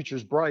 and our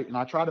future's bright. And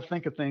I try to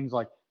think of things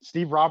like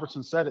Steve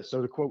Robertson said it,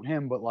 so to quote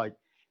him, but like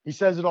he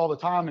says it all the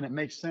time, and it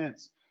makes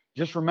sense.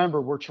 Just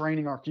remember, we're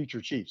training our future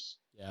chiefs.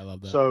 Yeah, I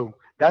love that. So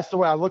that's the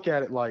way I look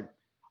at it. Like,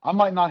 I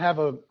might not have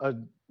a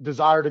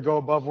desire to go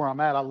above where I'm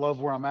at. I love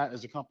where I'm at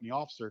as a company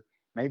officer.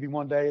 Maybe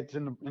one day it's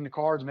in the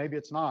cards, maybe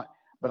it's not.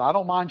 But I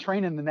don't mind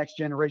training the next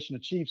generation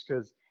of chiefs,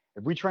 because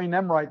if we train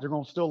them right, they're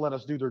going to still let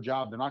us do their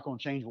job. They're not going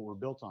to change what we're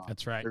built on.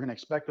 That's right. They're going to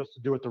expect us to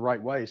do it the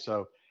right way.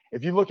 So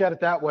if you look at it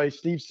that way,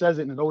 Steve says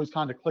it, and it always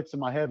kind of clicks in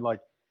my head. Like,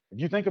 if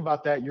you think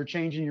about that, you're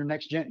changing your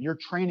you're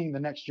training the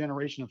next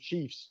generation of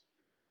chiefs.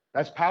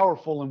 That's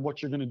powerful in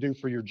what you're going to do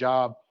for your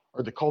job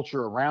or the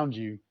culture around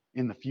you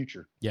in the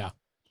future. Yeah.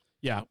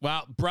 Yeah.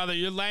 Well, brother,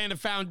 you're laying a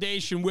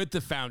foundation with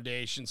the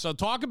foundation. So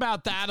talk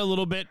about that a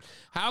little bit.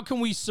 How can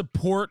we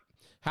support?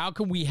 How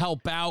can we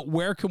help out?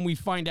 Where can we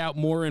find out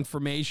more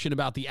information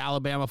about the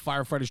Alabama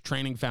Firefighters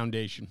Training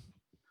Foundation?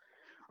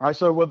 All right.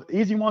 So the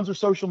easy ones are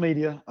social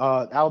media.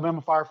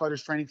 Alabama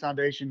Firefighters Training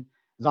Foundation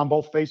is on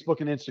both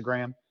Facebook and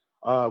Instagram.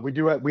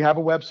 We have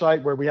a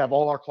website where we have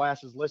all our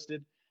classes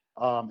listed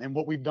and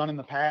what we've done in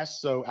the past.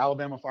 So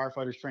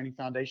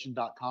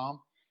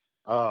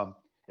AlabamaFirefightersTrainingFoundation.com.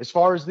 As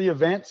far as the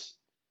events,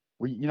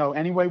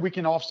 any way we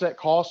can offset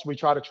costs, we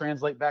try to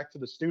translate back to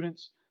the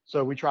students.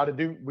 So we try to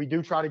give,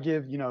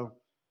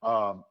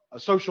 a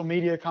social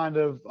media kind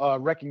of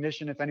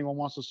recognition if anyone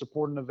wants to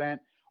support an event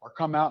or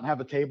come out and have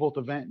a table at the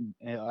event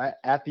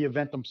at the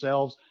event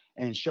themselves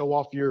and show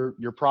off your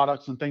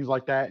products and things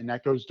like that. And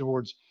that goes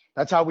towards,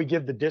 that's how we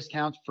give the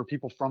discounts for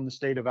people from the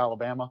state of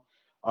Alabama.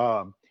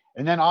 And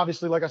then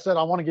obviously, like I said,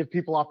 I want to give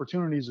people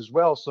opportunities as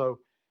well. So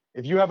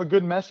if you have a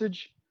good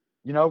message,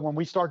 when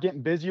we start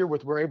getting busier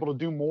we're able to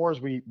do more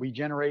as we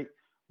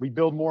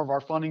build more of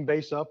our funding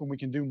base up and we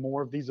can do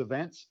more of these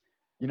events,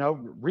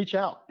 reach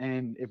out.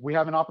 And if we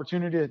have an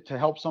opportunity to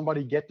help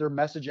somebody get their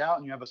message out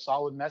and you have a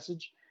solid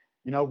message,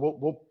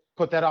 we'll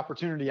put that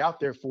opportunity out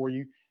there for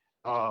you.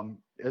 And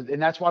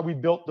that's why we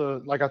built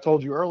like I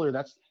told you earlier,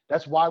 that's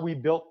why we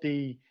built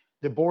the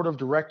board of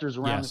directors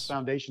around this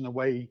foundation the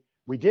way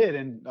we did.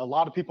 And a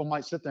lot of people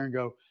might sit there and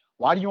go,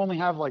 why do you only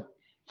have like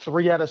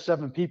 3 out of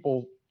 7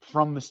 people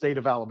from the state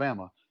of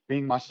Alabama,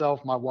 being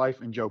myself, my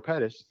wife, and Joe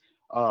Pettis?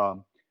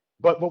 But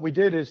what we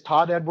did is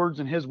Todd Edwards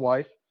and his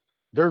wife,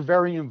 they're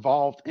very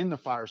involved in the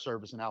fire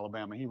service in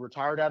Alabama. He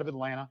retired out of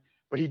Atlanta,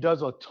 but he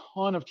does a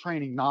ton of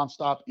training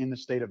nonstop in the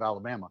state of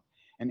Alabama.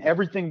 And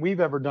everything we've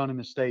ever done in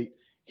the state,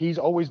 he's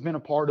always been a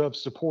part of,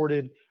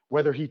 supported,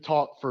 whether he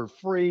taught for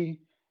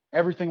free,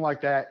 everything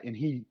like that. And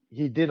he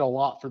did a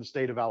lot for the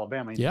state of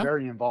Alabama. He's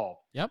very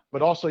involved. Yep.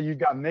 But also you've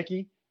got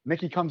Mickey.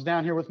 Mickey comes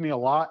down here with me a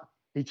lot.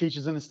 He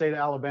teaches in the state of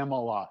Alabama a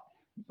lot.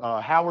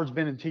 Howard's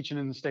been teaching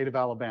in the state of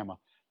Alabama.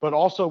 But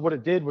also what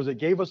it did was it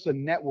gave us a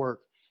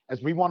network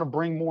as we want to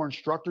bring more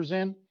instructors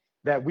in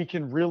that we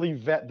can really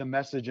vet the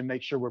message and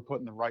make sure we're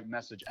putting the right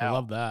message out. I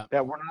love that.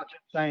 That we're not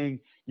just saying,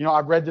 I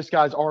read this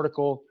guy's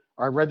article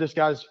or I read this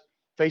guy's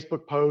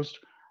Facebook post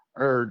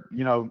or,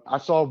 I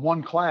saw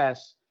one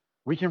class.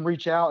 We can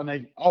reach out and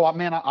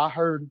I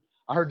heard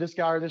this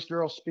guy or this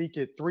girl speak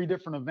at 3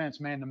 different events.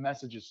 Man, the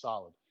message is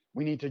solid.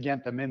 We need to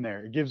get them in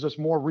there. It gives us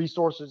more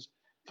resources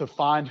to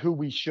find who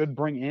we should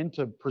bring in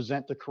to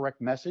present the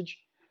correct message,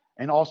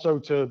 and also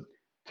to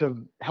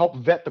help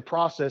vet the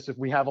process if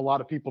we have a lot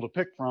of people to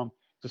pick from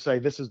to say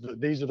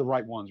these are the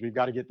right ones. We've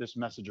got to get this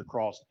message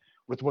across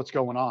with what's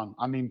going on.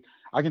 I mean,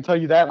 I can tell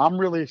you that I'm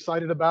really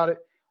excited about it,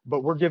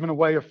 but we're giving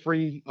away a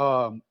free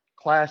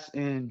class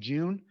in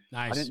June.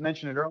 Nice. I didn't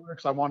mention it earlier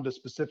because I wanted to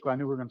specifically, I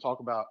knew we were going to talk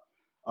about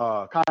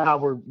kind of how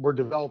we're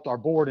developed our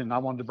board, and I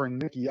wanted to bring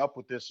Mickey up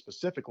with this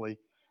specifically.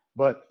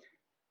 But,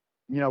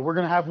 we're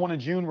going to have one in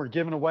June. We're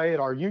giving away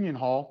at our union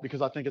hall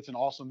because I think it's an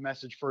awesome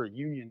message for a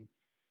union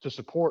to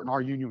support, and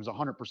our union was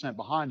 100%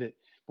 behind it.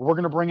 But we're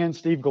going to bring in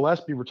Steve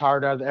Gillespie,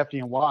 retired out of the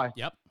FDNY,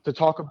 to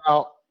talk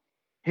about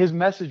his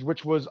message,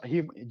 which was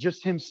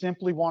him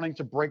simply wanting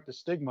to break the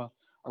stigma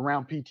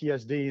around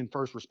PTSD and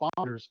first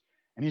responders.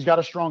 And he's got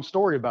a strong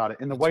story about it.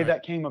 And the way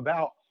that came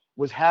about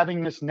was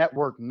having this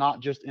network, not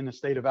just in the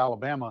state of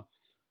Alabama,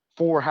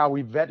 for how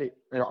we vet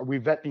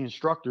the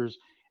instructors.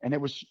 And it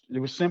was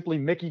simply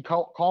Mickey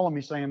calling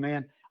me saying,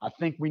 man, I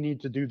think we need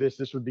to do this.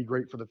 This would be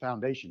great for the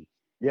foundation.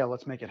 Yeah,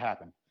 let's make it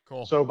happen.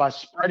 Cool. So by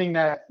spreading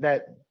that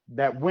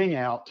wing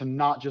out to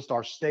not just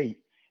our state,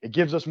 it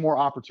gives us more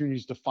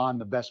opportunities to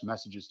find the best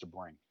messages to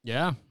bring.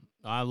 Yeah,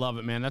 I love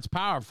it, man. That's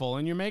powerful.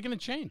 And you're making a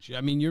change. I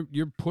mean,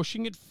 you're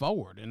pushing it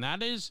forward. And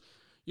that is,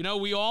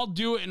 we all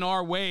do it in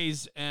our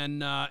ways.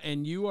 And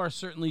you are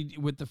certainly,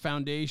 with the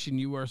foundation,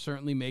 you are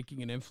certainly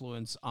making an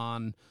influence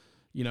on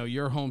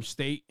your home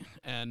state,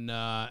 and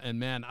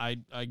man,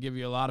 I give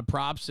you a lot of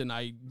props, and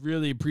I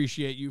really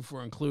appreciate you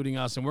for including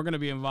us. And we're going to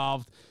be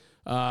involved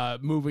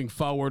moving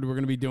forward. We're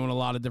going to be doing a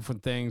lot of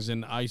different things,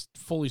 and I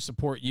fully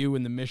support you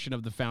in the mission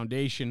of the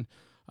foundation.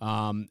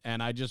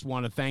 And I just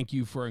want to thank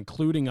you for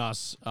including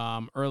us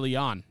early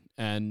on.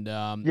 And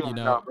no,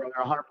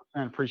 brother,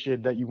 100%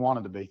 appreciate that you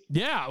wanted to be.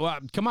 Yeah, well,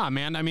 come on,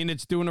 man. I mean,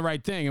 it's doing the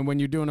right thing, and when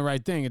you're doing the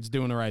right thing, it's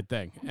doing the right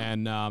thing,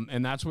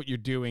 and that's what you're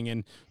doing.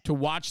 And to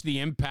watch the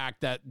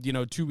impact that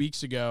 2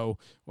 weeks ago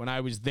when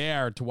I was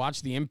there, to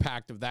watch the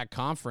impact of that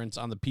conference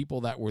on the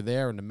people that were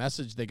there and the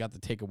message they got to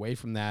take away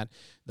from that,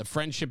 the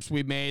friendships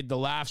we made, the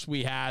laughs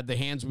we had, the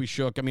hands we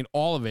shook. I mean,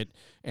 all of it,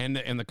 and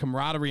the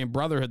camaraderie and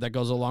brotherhood that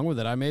goes along with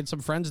it. I made some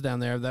friends down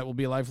there that will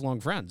be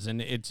lifelong friends,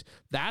 and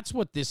that's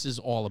what this is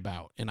all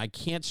about. And I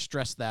can't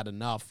stress that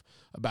enough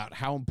about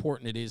how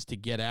important it is to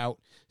get out,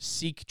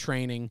 seek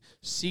training,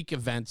 seek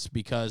events,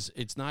 because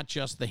it's not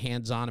just the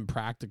hands-on and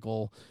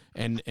practical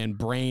and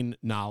brain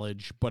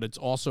knowledge, but it's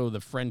also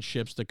the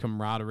friendships, the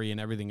camaraderie,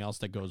 and everything else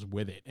that goes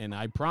with it. And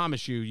I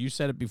promise you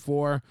said it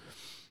before,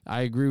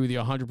 I agree with you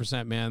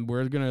 100%, man.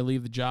 We're going to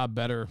leave the job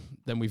better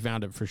than we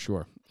found it for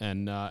sure.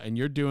 And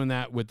you're doing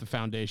that with the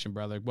foundation,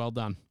 brother. Well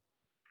done.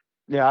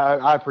 Yeah,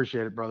 I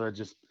appreciate it, brother.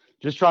 Just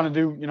trying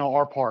to do,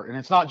 our part. And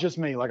it's not just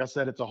me. Like I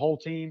said, it's a whole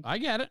team. I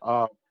get it.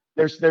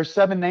 There's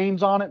 7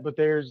 names on it, but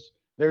there's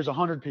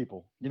 100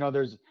 people.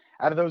 There's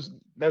out of those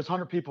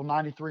 100 people,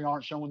 93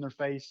 aren't showing their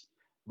face,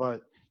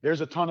 but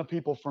there's a ton of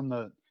people from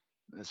the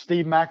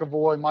Steve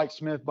McAvoy, Mike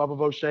Smith, Bubba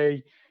Boucher,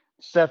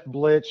 Seth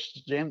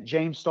Blitch,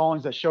 James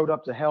Stallings that showed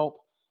up to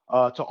help,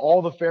 to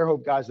all the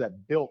Fairhope guys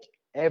that built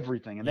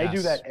everything. And they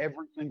do that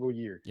every single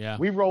year. Yeah.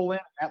 We roll in,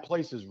 that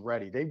place is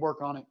ready. They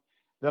work on it.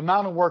 The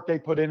amount of work they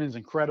put in is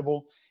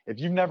incredible. If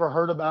you've never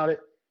heard about it,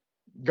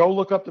 go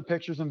look up the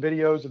pictures and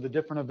videos of the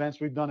different events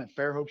we've done at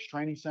Fairhope's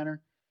Training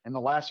Center in the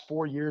last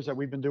 4 years that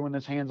we've been doing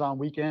this hands-on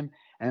weekend,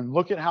 and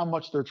look at how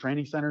much their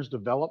training center's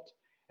developed,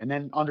 and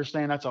then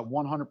understand that's a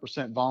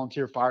 100%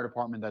 volunteer fire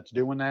department that's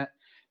doing that.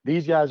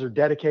 These guys are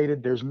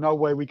dedicated. There's no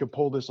way we could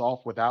pull this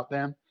off without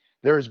them.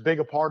 They're as big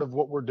a part of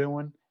what we're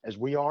doing as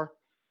we are.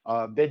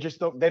 They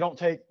don't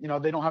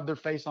have their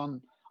face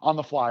on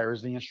the flyer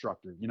as the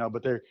instructor,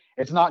 but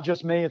it's not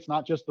just me. It's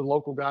not just the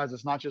local guys.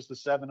 It's not just the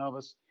 7 of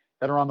us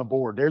that are on the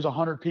board. There's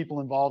 100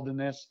 people involved in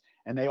this,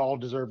 and they all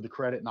deserve the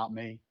credit, not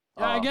me.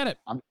 Yeah, I get it.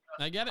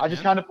 I get it. I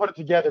just kind of put it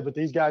together, but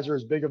these guys are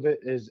as big of it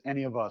as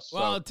any of us.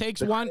 Well, so it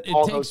takes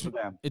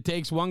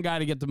one guy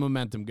to get the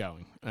momentum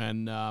going,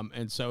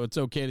 and so it's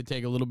okay to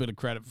take a little bit of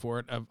credit for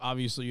it.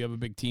 Obviously, you have a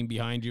big team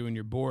behind you and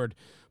your board,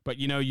 but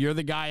you're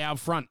the guy out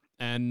front,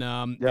 and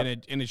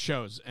it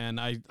shows. And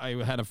I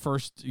had a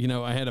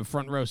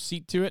front row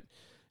seat to it,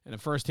 and a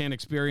firsthand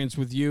experience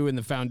with you and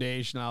the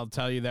foundation. I'll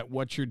tell you that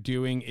what you're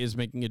doing is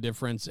making a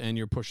difference, and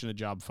you're pushing a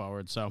job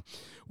forward. So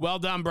well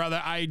done,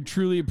 brother. I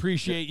truly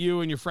appreciate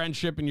you and your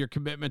friendship and your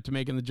commitment to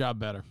making the job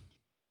better.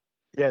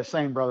 Yeah,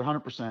 same, brother.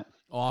 100%.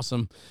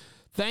 Awesome.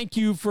 thank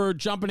you for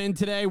jumping in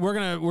today. We're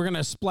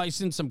gonna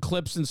splice in some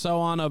clips and so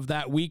on of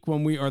that weekend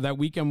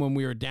when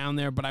we were down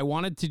there. But I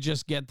wanted to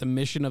just get the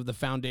mission of the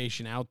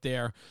foundation out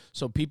there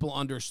so people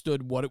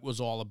understood what it was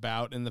all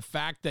about, and the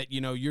fact that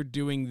you're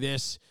doing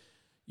this,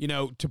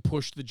 to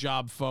push the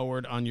job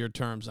forward on your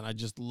terms. And I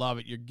just love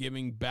it. You're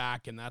giving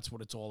back, and that's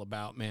what it's all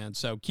about, man.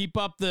 So keep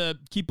up the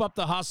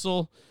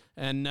hustle,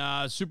 and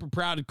super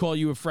proud to call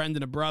you a friend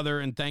and a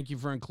brother. And thank you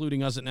for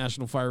including us at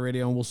National Fire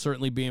Radio. And we'll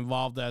certainly be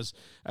involved as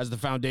the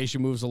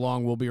foundation moves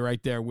along. We'll be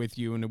right there with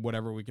you and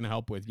whatever we can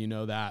help with,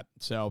 that.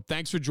 So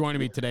thanks for joining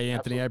me today,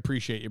 Anthony. Absolutely. I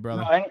appreciate you,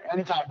 brother. No,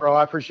 anytime, bro.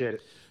 I appreciate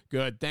it.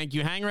 Good. Thank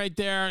you. Hang right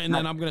there, and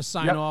then I'm going to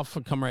sign off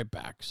and come right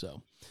back.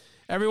 So,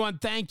 everyone,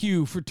 thank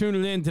you for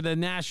tuning in to the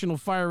National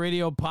Fire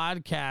Radio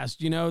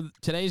podcast.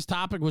 Today's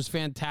topic was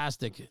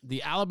fantastic.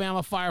 The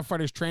Alabama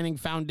Firefighters Training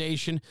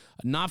Foundation,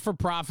 a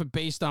not-for-profit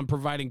based on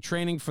providing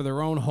training for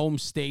their own home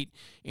state.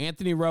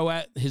 Anthony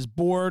Rowett, his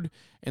board,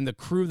 and the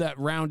crew that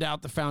round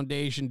out the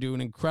foundation do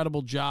an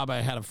incredible job. I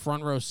had a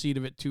front row seat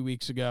of it 2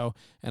 weeks ago,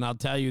 and I'll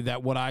tell you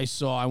that what I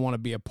saw, I want to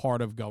be a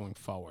part of going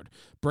forward.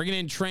 Bringing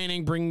in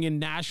training, bringing in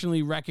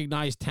nationally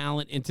recognized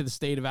talent into the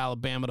state of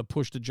Alabama to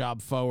push the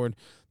job forward.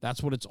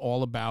 That's what it's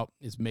all about,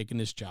 is making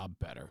this job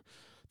better.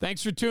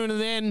 Thanks for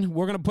tuning in.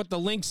 We're going to put the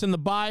links in the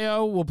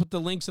bio. We'll put the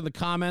links in the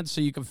comments so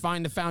you can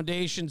find the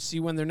foundation, see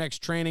when their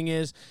next training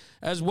is,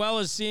 as well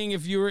as seeing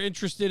if you are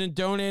interested in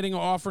donating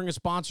or offering a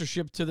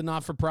sponsorship to the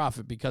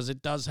not-for-profit, because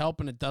it does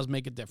help and it does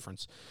make a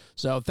difference.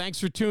 So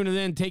thanks for tuning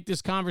in. Take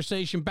this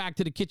conversation back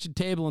to the kitchen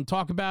table and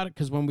talk about it,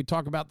 because when we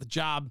talk about the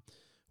job,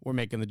 we're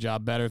making the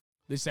job better.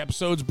 This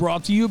episode's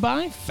brought to you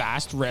by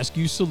Fast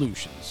Rescue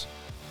Solutions.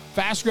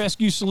 Fast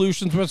Rescue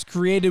Solutions was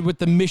created with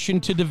the mission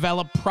to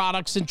develop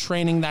products and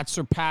training that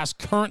surpass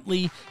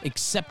currently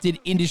accepted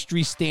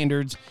industry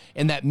standards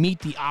and that meet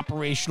the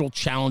operational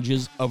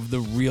challenges of the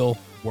real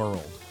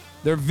world.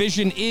 Their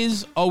vision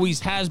is, always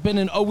has been,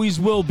 and always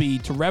will be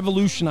to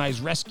revolutionize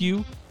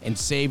rescue and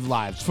save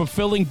lives.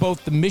 Fulfilling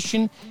both the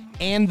mission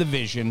and the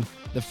vision,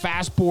 the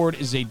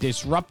Fastboard is a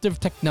disruptive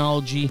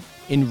technology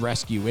in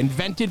rescue.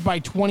 Invented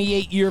by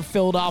 28-year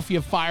Philadelphia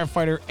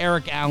firefighter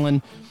Eric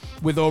Allen,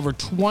 with over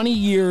 20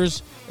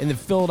 years in the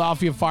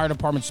Philadelphia Fire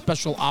Department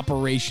Special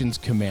Operations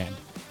Command.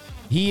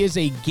 He is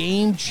a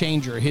game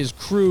changer. His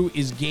crew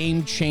is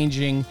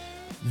game-changing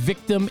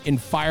victim and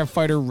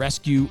firefighter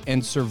rescue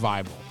and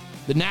survival.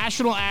 The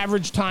national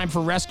average time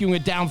for rescuing a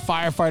downed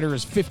firefighter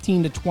is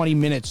 15 to 20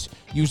 minutes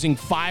using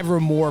 5 or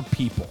more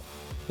people.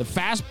 The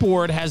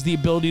Fastboard has the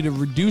ability to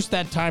reduce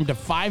that time to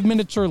 5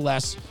 minutes or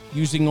less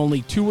using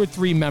only 2 or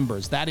 3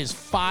 members. That is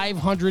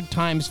 500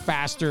 times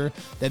faster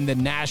than the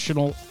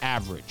national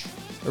average.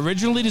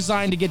 Originally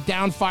designed to get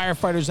down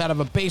firefighters out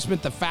of a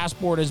basement, the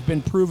Fastboard has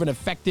been proven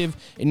effective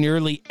in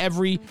nearly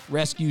every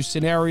rescue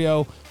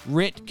scenario: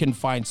 RIT,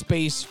 confined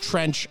space,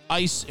 trench,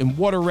 ice and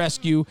water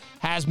rescue,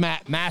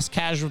 hazmat, mass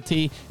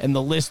casualty, and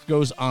the list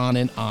goes on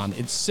and on.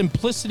 Its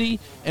simplicity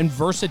and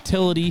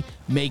versatility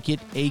make it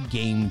a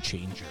game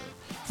changer.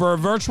 For a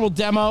virtual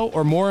demo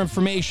or more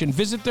information,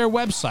 visit their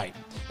website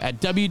at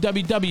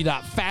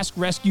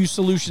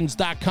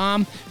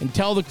www.fastrescuesolutions.com and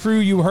tell the crew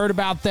you heard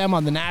about them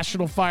on the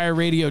National Fire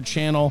Radio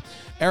channel.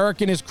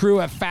 Eric and his crew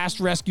at Fast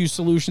Rescue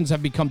Solutions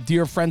have become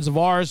dear friends of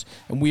ours,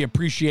 and we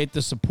appreciate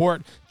the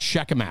support.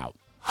 Check them out.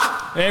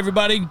 Hey,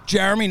 everybody.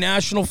 Jeremy,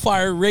 National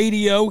Fire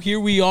Radio.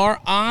 Here we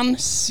are on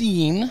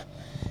scene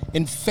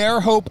in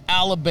Fairhope,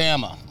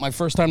 Alabama. My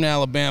first time to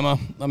Alabama.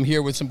 I'm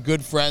here with some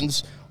good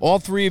friends. All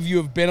 3 of you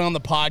have been on the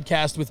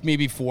podcast with me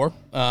before.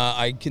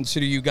 I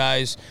consider you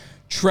guys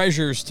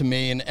treasures to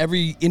me, and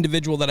every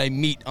individual that I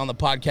meet on the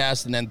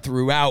podcast and then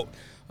throughout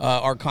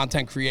our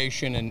content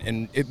creation,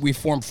 and we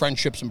form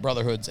friendships and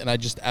brotherhoods, and I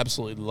just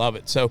absolutely love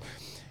it. So,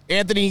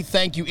 Anthony,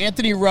 thank you.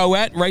 Anthony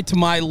Rowett, right to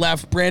my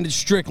left, Brandon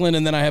Strickland,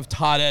 and then I have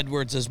Todd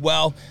Edwards as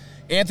well.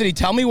 Anthony,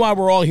 tell me why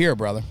we're all here,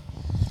 brother.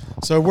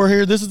 So we're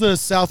here. This is the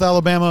South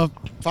Alabama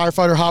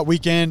Firefighter Hot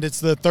Weekend.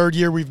 It's the 3rd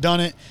year we've done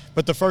it,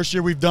 but the first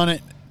year we've done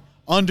it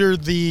under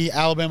the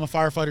Alabama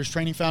Firefighters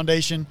Training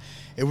Foundation.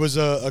 It was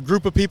a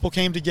group of people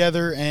came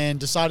together and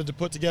decided to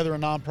put together a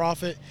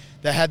nonprofit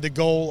that had the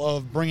goal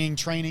of bringing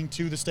training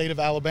to the state of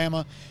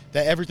Alabama,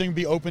 that everything would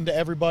be open to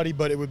everybody,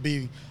 but it would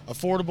be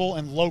affordable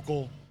and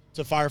local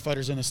to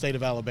firefighters in the state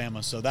of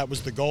Alabama. So that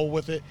was the goal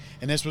with it,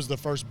 and this was the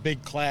first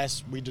big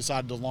class we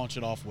decided to launch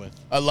it off with.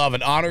 I love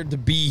it. Honored to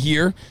be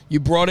here. You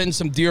brought in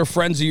some dear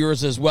friends of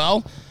yours as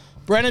well.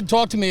 Brandon,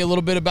 talk to me a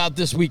little bit about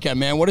this weekend,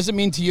 man. What does it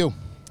mean to you?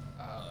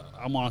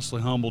 I'm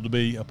honestly humbled to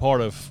be a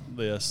part of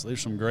this. There's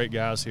some great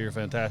guys here,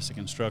 fantastic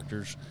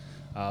instructors.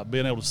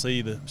 Being able to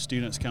see the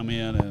students come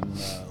in and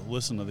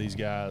listen to these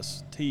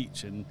guys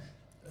teach and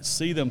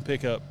see them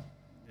pick up,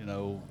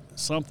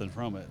 something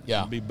from it.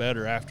 Yeah. And be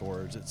better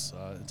afterwards. It's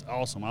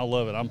awesome. I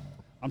love it.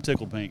 I'm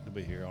tickled pink to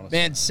be here, honestly.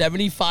 Man,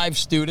 75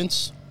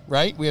 students,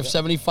 right? We have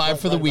 75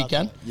 for the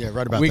weekend. Yeah,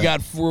 right about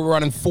that. We're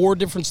running 4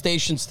 different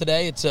stations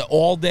today. It's an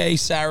all-day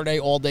Saturday,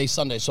 all-day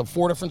Sunday. So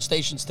 4 different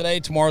stations today.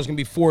 Tomorrow's going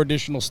to be 4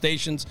 additional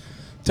stations.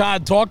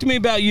 Todd, talk to me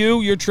about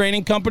your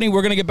training company.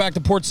 We're going to get back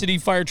to Port City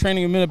Fire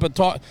Training in a minute, but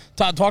Todd,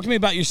 talk to me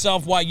about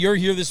yourself, why you're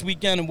here this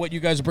weekend, and what you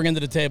guys are bringing to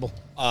the table.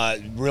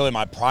 Really,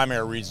 my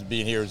primary reason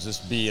being here is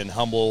just being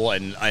humble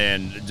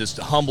and just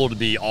humble to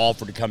be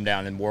offered to come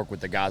down and work with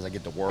the guys I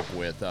get to work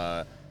with,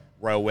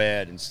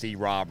 Roed and Steve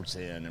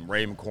Robertson and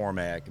Ray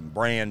McCormack and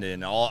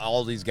Brandon,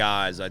 all these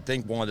guys. I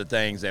think one of the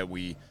things that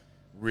we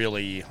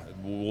really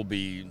will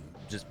be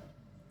just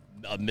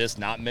amiss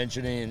not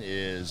mentioning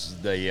is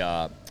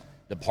the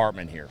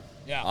department here.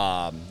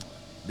 Yeah.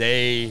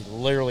 They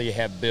literally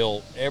have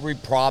built every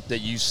prop that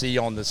you see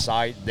on the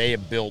site. They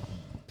have built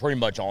pretty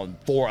much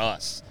for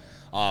us.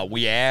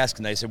 We asked,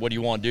 and they said, "What do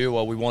you want to do?"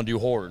 "Well, we want to do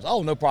hoarders."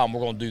 "Oh, no problem.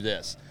 We're going to do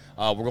this.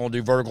 We're going to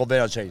do vertical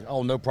ventilation."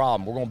 "Oh, no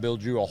problem. We're going to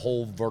build you a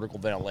whole vertical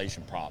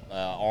ventilation prop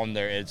on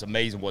there." It's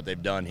amazing what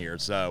they've done here.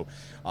 So,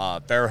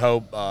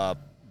 Fairhope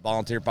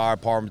Volunteer Fire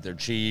Department, their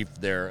chief,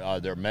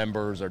 their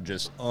members are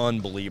just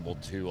unbelievable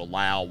to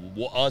allow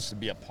us to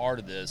be a part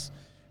of this,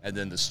 and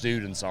then the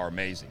students are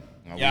amazing.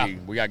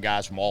 We got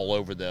guys from all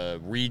over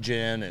the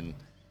region and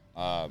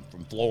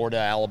from Florida,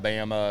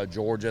 Alabama,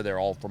 Georgia. They're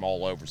all from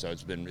all over, so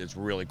it's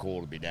really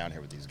cool to be down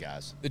here with these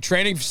guys. The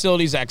training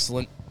facility is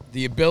excellent.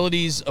 The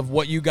abilities of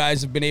what you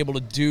guys have been able to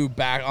do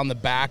back on the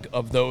back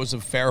of those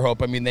of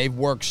Fairhope. I mean, they've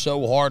worked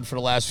so hard for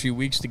the last few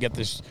weeks to get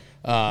this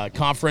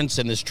conference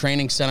and this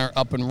training center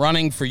up and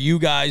running for you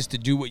guys to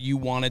do what you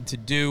wanted to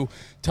do.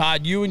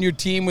 Todd, you and your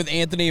team with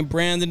Anthony and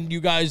Brandon,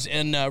 you guys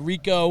and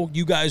Rico,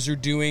 you guys are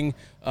doing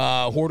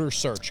hoarder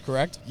search,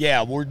 correct?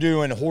 Yeah, we're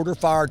doing hoarder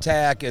fire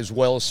attack as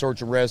well as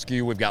search and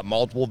rescue. We've got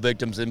multiple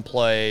victims in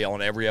play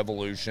on every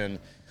evolution.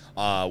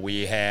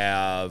 We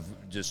have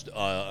just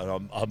a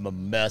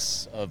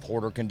mess of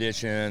hoarder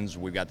conditions.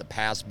 We've got the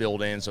pass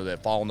built in so they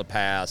fall in the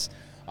pass.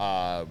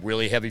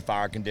 Really heavy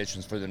fire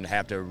conditions for them to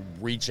have to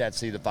reach that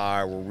seat of the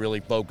fire. We're really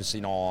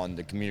focusing on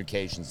the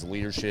communications, the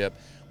leadership,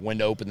 when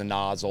to open the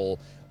nozzle,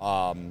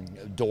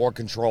 door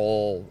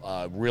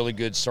control, really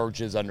good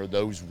searches under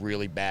those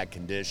really bad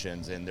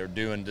conditions. And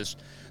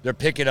they're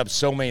picking up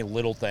so many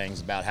little things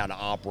about how to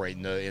operate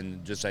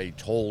in just a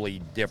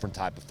totally different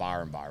type of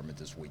fire environment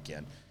this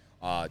weekend.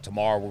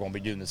 Tomorrow we're going to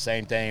be doing the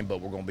same thing, but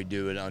we're going to be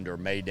doing it under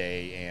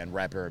Mayday and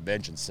rapid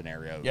intervention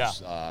scenarios.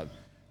 Yeah.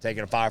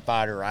 Taking a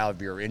firefighter out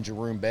of your engine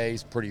room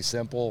base, pretty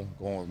simple.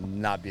 Going to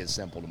not be as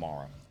simple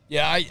tomorrow.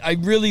 Yeah, I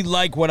really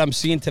like what I'm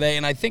seeing today,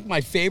 and I think my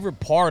favorite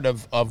part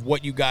of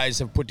what you guys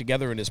have put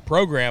together in this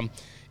program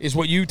is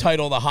what you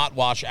title the hot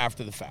wash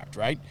after the fact,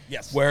 right?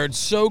 Yes. Where it's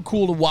so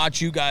cool to watch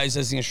you guys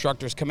as the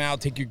instructors come out,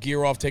 take your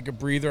gear off, take a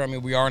breather. I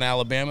mean, we are in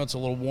Alabama. It's a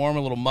little warm,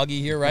 a little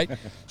muggy here, right?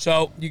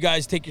 So you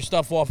guys take your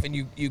stuff off and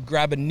you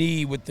grab a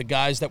knee with the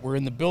guys that were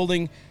in the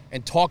building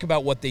and talk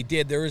about what they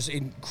did. There is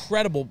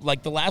incredible,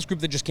 like the last group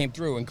that just came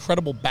through,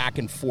 incredible back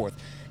and forth.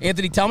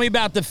 Anthony, tell me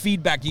about the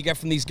feedback you get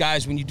from these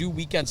guys when you do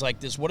weekends like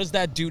this. What does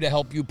that do to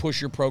help you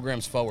push your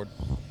programs forward?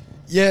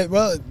 Yeah,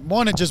 well,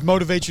 one, it just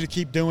motivates you to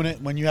keep doing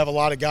it when you have a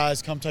lot of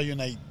guys come tell you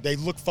and they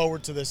look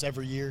forward to this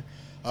every year.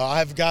 I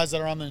have guys that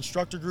are on the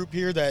instructor group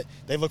here that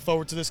they look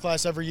forward to this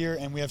class every year,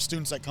 and we have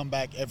students that come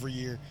back every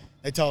year.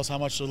 They tell us how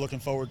much they're looking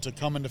forward to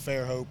coming to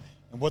Fairhope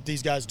and what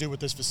these guys do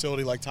with this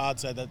facility. Like Todd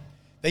said, that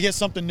they get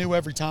something new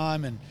every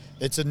time, and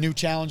it's a new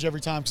challenge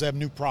every time because they have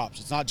new props.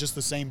 It's not just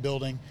the same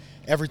building.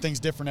 Everything's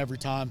different every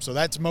time, so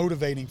that's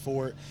motivating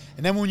for it.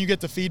 And then when you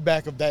get the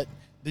feedback of that,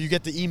 you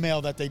get the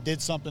email that they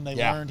did something they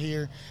learned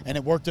here and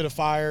it worked at a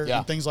fire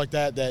and things like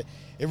that, that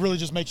it really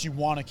just makes you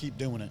want to keep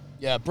doing it.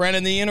 Yeah,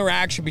 Brandon, the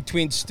interaction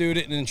between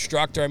student and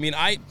instructor, I mean,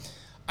 I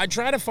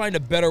try to find a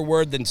better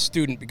word than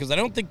student because I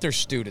don't think they're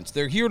students.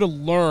 They're here to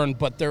learn,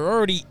 but they're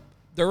already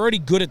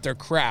good at their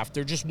craft.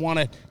 They just want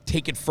to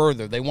take it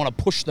further. They want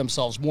to push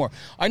themselves more.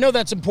 I know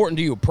that's important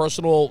to you,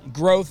 personal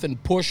growth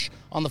and push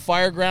on the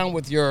fire ground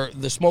with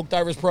the Smoke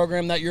Divers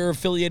program that you're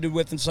affiliated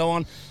with and so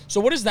on.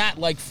 So what is that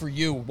like for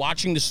you,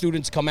 watching the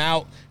students come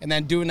out and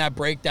then doing that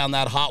breakdown,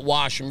 that hot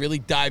wash, and really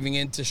diving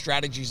into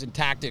strategies and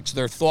tactics,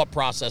 their thought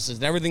processes,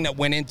 and everything that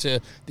went into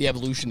the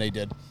evolution they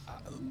did?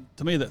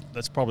 To me,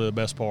 that's probably the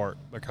best part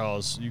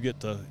because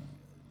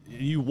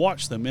you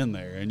watch them in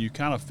there and you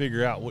kind of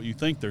figure out what you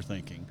think they're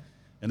thinking.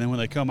 And then when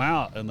they come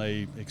out and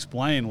they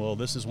explain, well,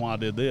 this is why I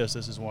did this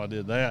is why I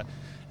did that,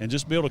 and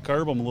just be able to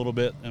curb them a little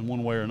bit in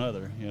one way or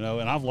another, And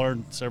I've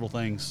learned several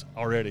things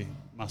already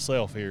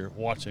myself here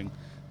watching.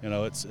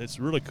 It's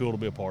really cool to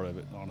be a part of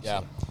it, honestly.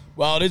 Yeah.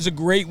 Well, it is a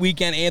great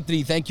weekend,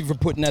 Anthony. Thank you for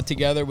putting that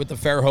together with the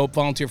Fairhope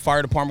Volunteer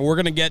Fire Department.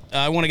 We're going to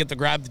I want to get to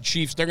grab the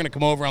Chiefs. They're going to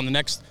come over on the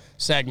next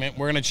segment.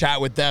 We're going to chat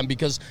with them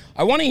because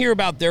I want to hear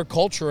about their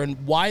culture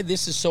and why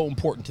this is so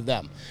important to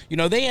them.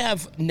 They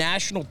have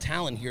national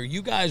talent here.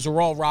 You guys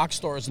are all rock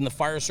stars in the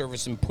fire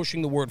service and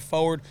pushing the word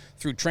forward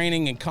through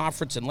training and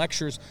conference and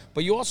lectures.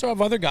 But you also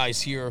have other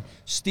guys here,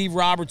 Steve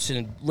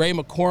Robertson, Ray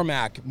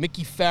McCormack,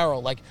 Mickey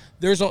Farrell.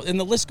 And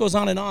the list goes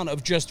on and on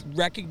of just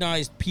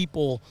recognized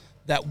people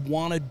that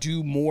want to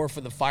do more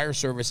for the fire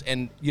service.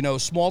 And,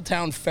 small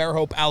town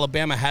Fairhope,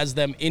 Alabama has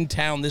them in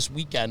town this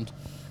weekend.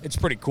 It's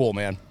pretty cool,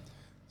 man.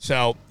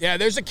 So, yeah,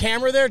 there's a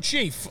camera there,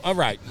 Chief. All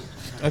right.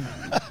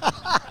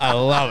 I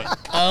love it.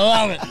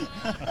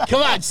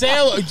 Come on, say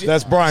hello.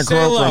 That's Brian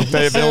Crow from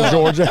Fayetteville,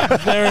 Georgia.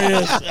 There he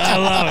is.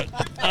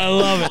 I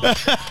love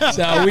it.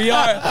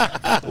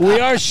 So we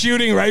are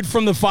shooting right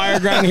from the fire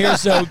ground here.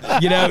 So,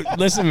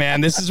 listen,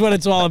 man, this is what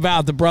it's all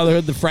about. The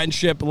brotherhood, the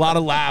friendship, a lot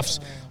of laughs.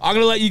 I'm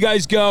going to let you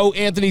guys go.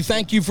 Anthony,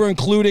 thank you for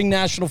including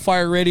National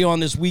Fire Radio on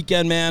this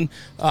weekend, man.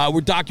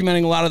 We're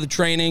documenting a lot of the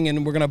training,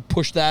 and we're going to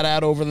push that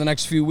out over the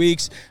next few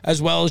weeks,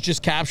 as well as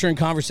just capturing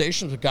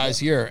conversations with guys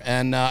here.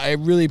 And I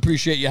really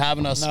appreciate you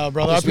having us. No,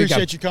 brother, I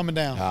appreciate you coming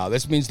down.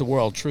 This means the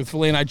world,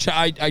 truthfully. And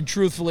I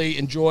truthfully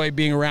enjoy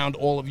being around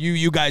all of you.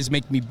 You guys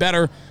make me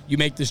better. You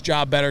make this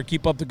job better.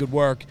 Keep up the good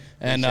work.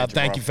 And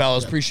thank you,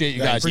 fellas. Appreciate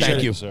you guys.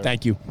 Thank you.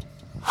 Thank you.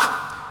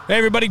 Hey,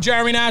 everybody,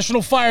 Jeremy,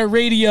 National Fire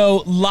Radio,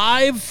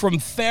 live from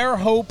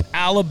Fairhope,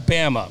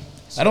 Alabama.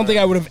 I don't think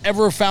I would have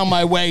ever found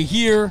my way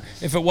here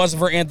if it wasn't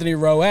for Anthony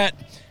Rowett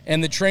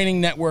and the training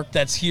network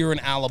that's here in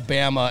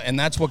Alabama, and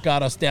that's what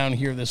got us down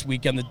here this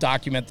weekend to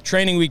document the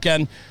training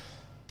weekend.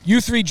 You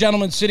three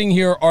gentlemen sitting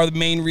here are the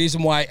main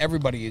reason why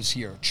everybody is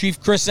here.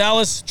 Chief Chris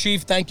Ellis.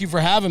 Chief, thank you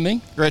for having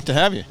me. Great to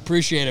have you.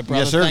 Appreciate it,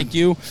 brother. Yes, sir. Thank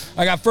you.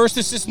 I got First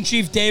Assistant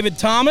Chief David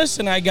Thomas,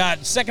 and I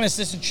got Second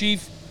Assistant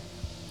Chief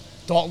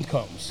Dalton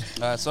Combs.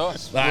 That's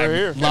us. We're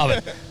here. Love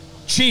it.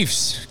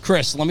 Chiefs,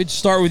 Chris, let me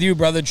start with you,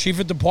 brother. Chief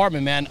of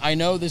Department, man. I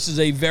know this is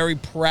a very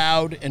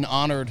proud and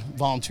honored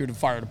volunteer to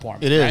fire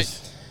department. It is.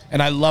 Right?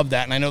 And I love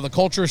that. And I know the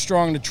culture is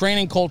strong. The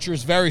training culture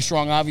is very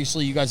strong.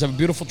 Obviously, you guys have a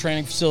beautiful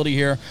training facility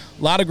here.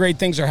 A lot of great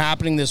things are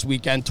happening this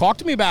weekend. Talk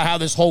to me about how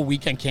this whole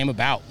weekend came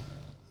about.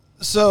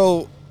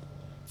 So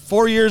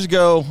 4 years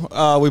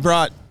ago, we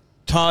brought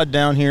Todd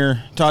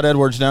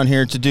Edwards down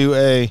here to do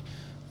a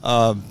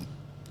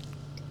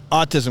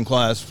autism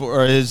class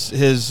for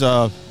his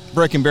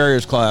breaking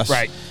barriers class.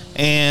 Right.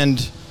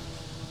 And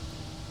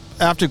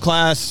after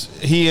class,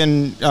 he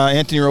and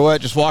Anthony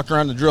Rowett just walked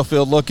around the drill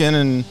field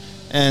looking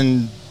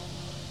and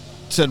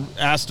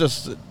asked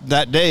us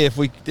that day if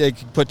they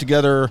could put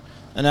together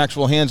an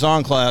actual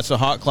hands-on class, a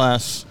hot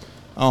class,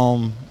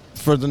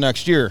 for the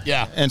next year.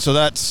 Yeah. And so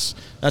that's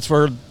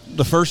where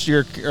the first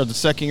year or the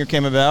second year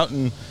came about,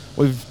 and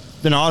we've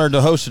been honored to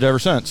host it ever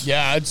since.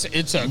 Yeah,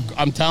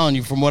 I'm telling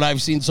you, from what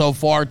I've seen so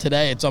far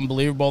today, it's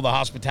unbelievable. The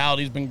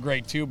hospitality's been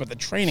great too, but the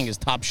training is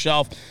top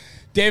shelf.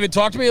 David,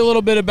 talk to me a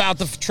little bit about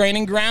the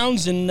training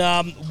grounds and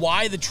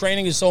why the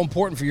training is so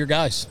important for your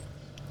guys.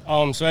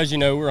 So as you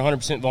know, we're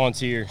 100%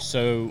 volunteer.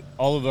 So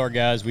all of our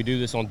guys, we do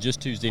this on just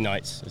Tuesday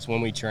nights. That's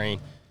when we train.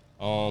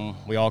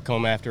 We all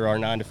come after our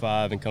 9 to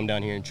 5 and come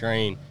down here and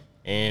train.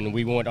 And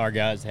we want our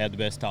guys to have the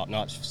best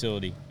top-notch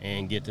facility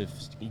and get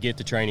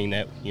the training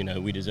that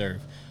we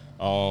deserve.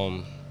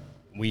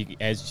 We,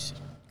 as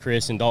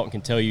Chris and Dalton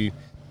can tell you,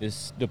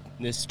 this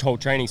whole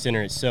training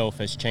center itself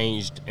has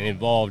changed and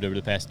evolved over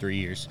the past 3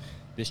 years.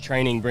 This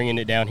training, bringing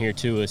it down here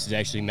to us, has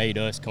actually made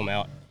us come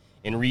out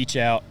and reach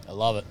out. I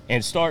love it.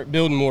 And start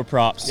building more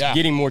props,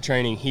 getting more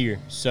training here.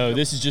 So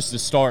this is just the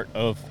start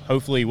of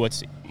hopefully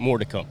what's more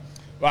to come.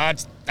 Well,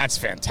 that's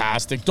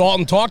fantastic.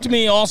 Dalton, talk to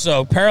me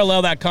also.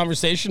 Parallel that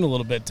conversation a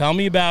little bit. Tell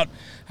me about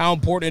how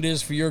important it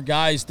is for your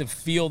guys to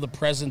feel the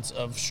presence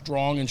of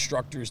strong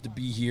instructors to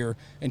be here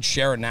and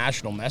share a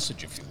national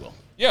message, if you will.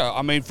 Yeah,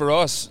 I mean, for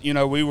us,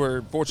 we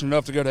were fortunate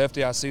enough to go to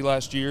FDIC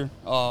last year.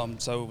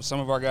 So some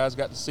of our guys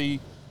got to see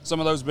some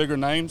of those bigger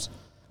names.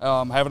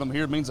 Having them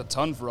here means a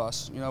ton for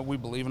us. We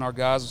believe in our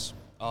guys.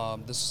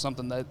 This is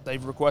something that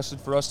they've requested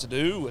for us to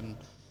do, and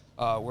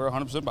we're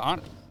 100%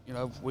 behind it.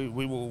 We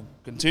will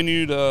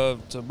continue to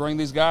bring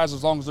these guys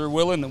as long as they're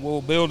willing, and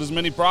we'll build as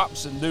many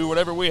props and do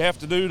whatever we have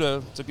to do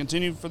to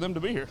continue for them to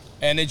be here.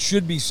 And it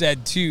should be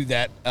said, too,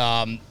 that,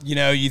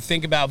 you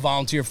think about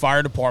volunteer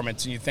fire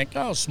departments and you think,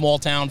 oh, small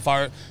town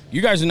fire.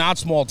 You guys are not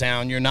small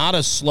town. You're not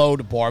a slow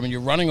department.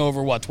 You're running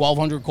over,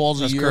 1,200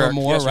 calls a year or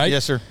more, right?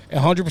 Yes, sir.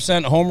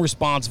 100% home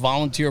response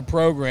volunteer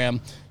program.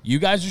 You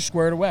guys are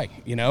squared away,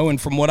 and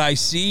from what I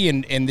see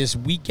in this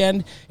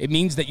weekend, it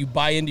means that you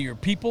buy into your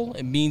people.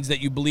 It means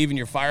that you believe in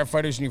your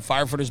firefighters, and your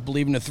firefighters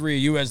believe in the three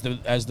of you as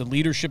the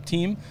leadership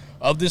team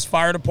of this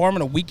fire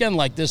department. A weekend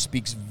like this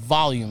speaks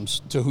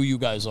volumes to who you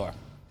guys are.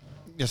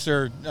 Yes,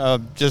 sir.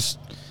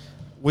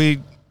 We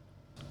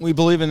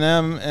believe in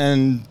them,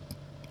 and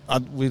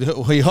we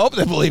hope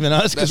they believe in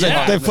us because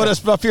they've put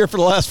us up here for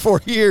the last 4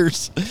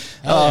 years.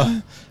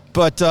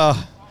 But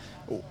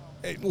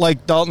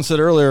like Dalton said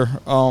earlier,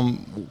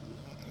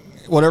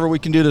 whatever we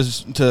can do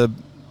to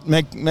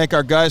make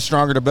our guys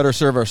stronger to better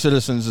serve our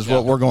citizens is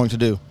what we're going to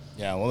do.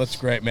 Yeah, well, that's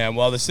great, man.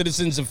 Well, the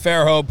citizens of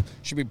Fairhope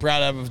should be proud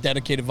to have a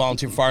dedicated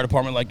volunteer fire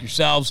department like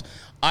yourselves.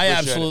 I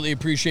absolutely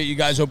appreciate you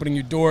guys opening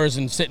your doors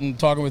and sitting and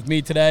talking with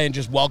me today and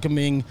just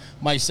welcoming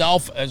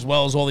myself as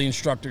well as all the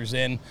instructors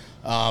in.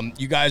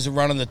 You guys are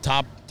running the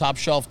top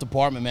shelf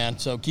department, man.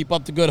 So keep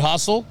up the good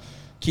hustle.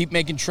 Keep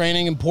making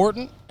training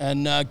important,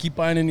 and keep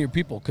buying into your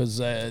people because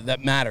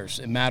that matters.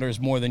 It matters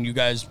more than you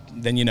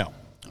know.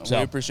 So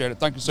we appreciate it.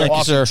 Thank you, sir. Thank you,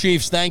 awesome. sir.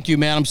 Chiefs, thank you,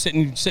 man. I'm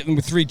sitting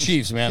with 3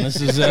 Chiefs, man. This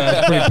is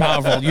pretty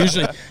powerful.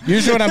 Usually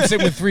when I'm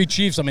sitting with 3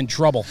 Chiefs, I'm in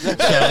trouble. So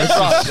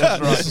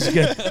this is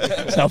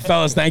good. So,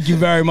 fellas, thank you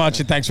very much,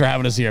 and thanks for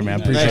having us here,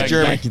 man. Appreciate it.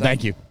 Jeremy.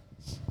 Thank you.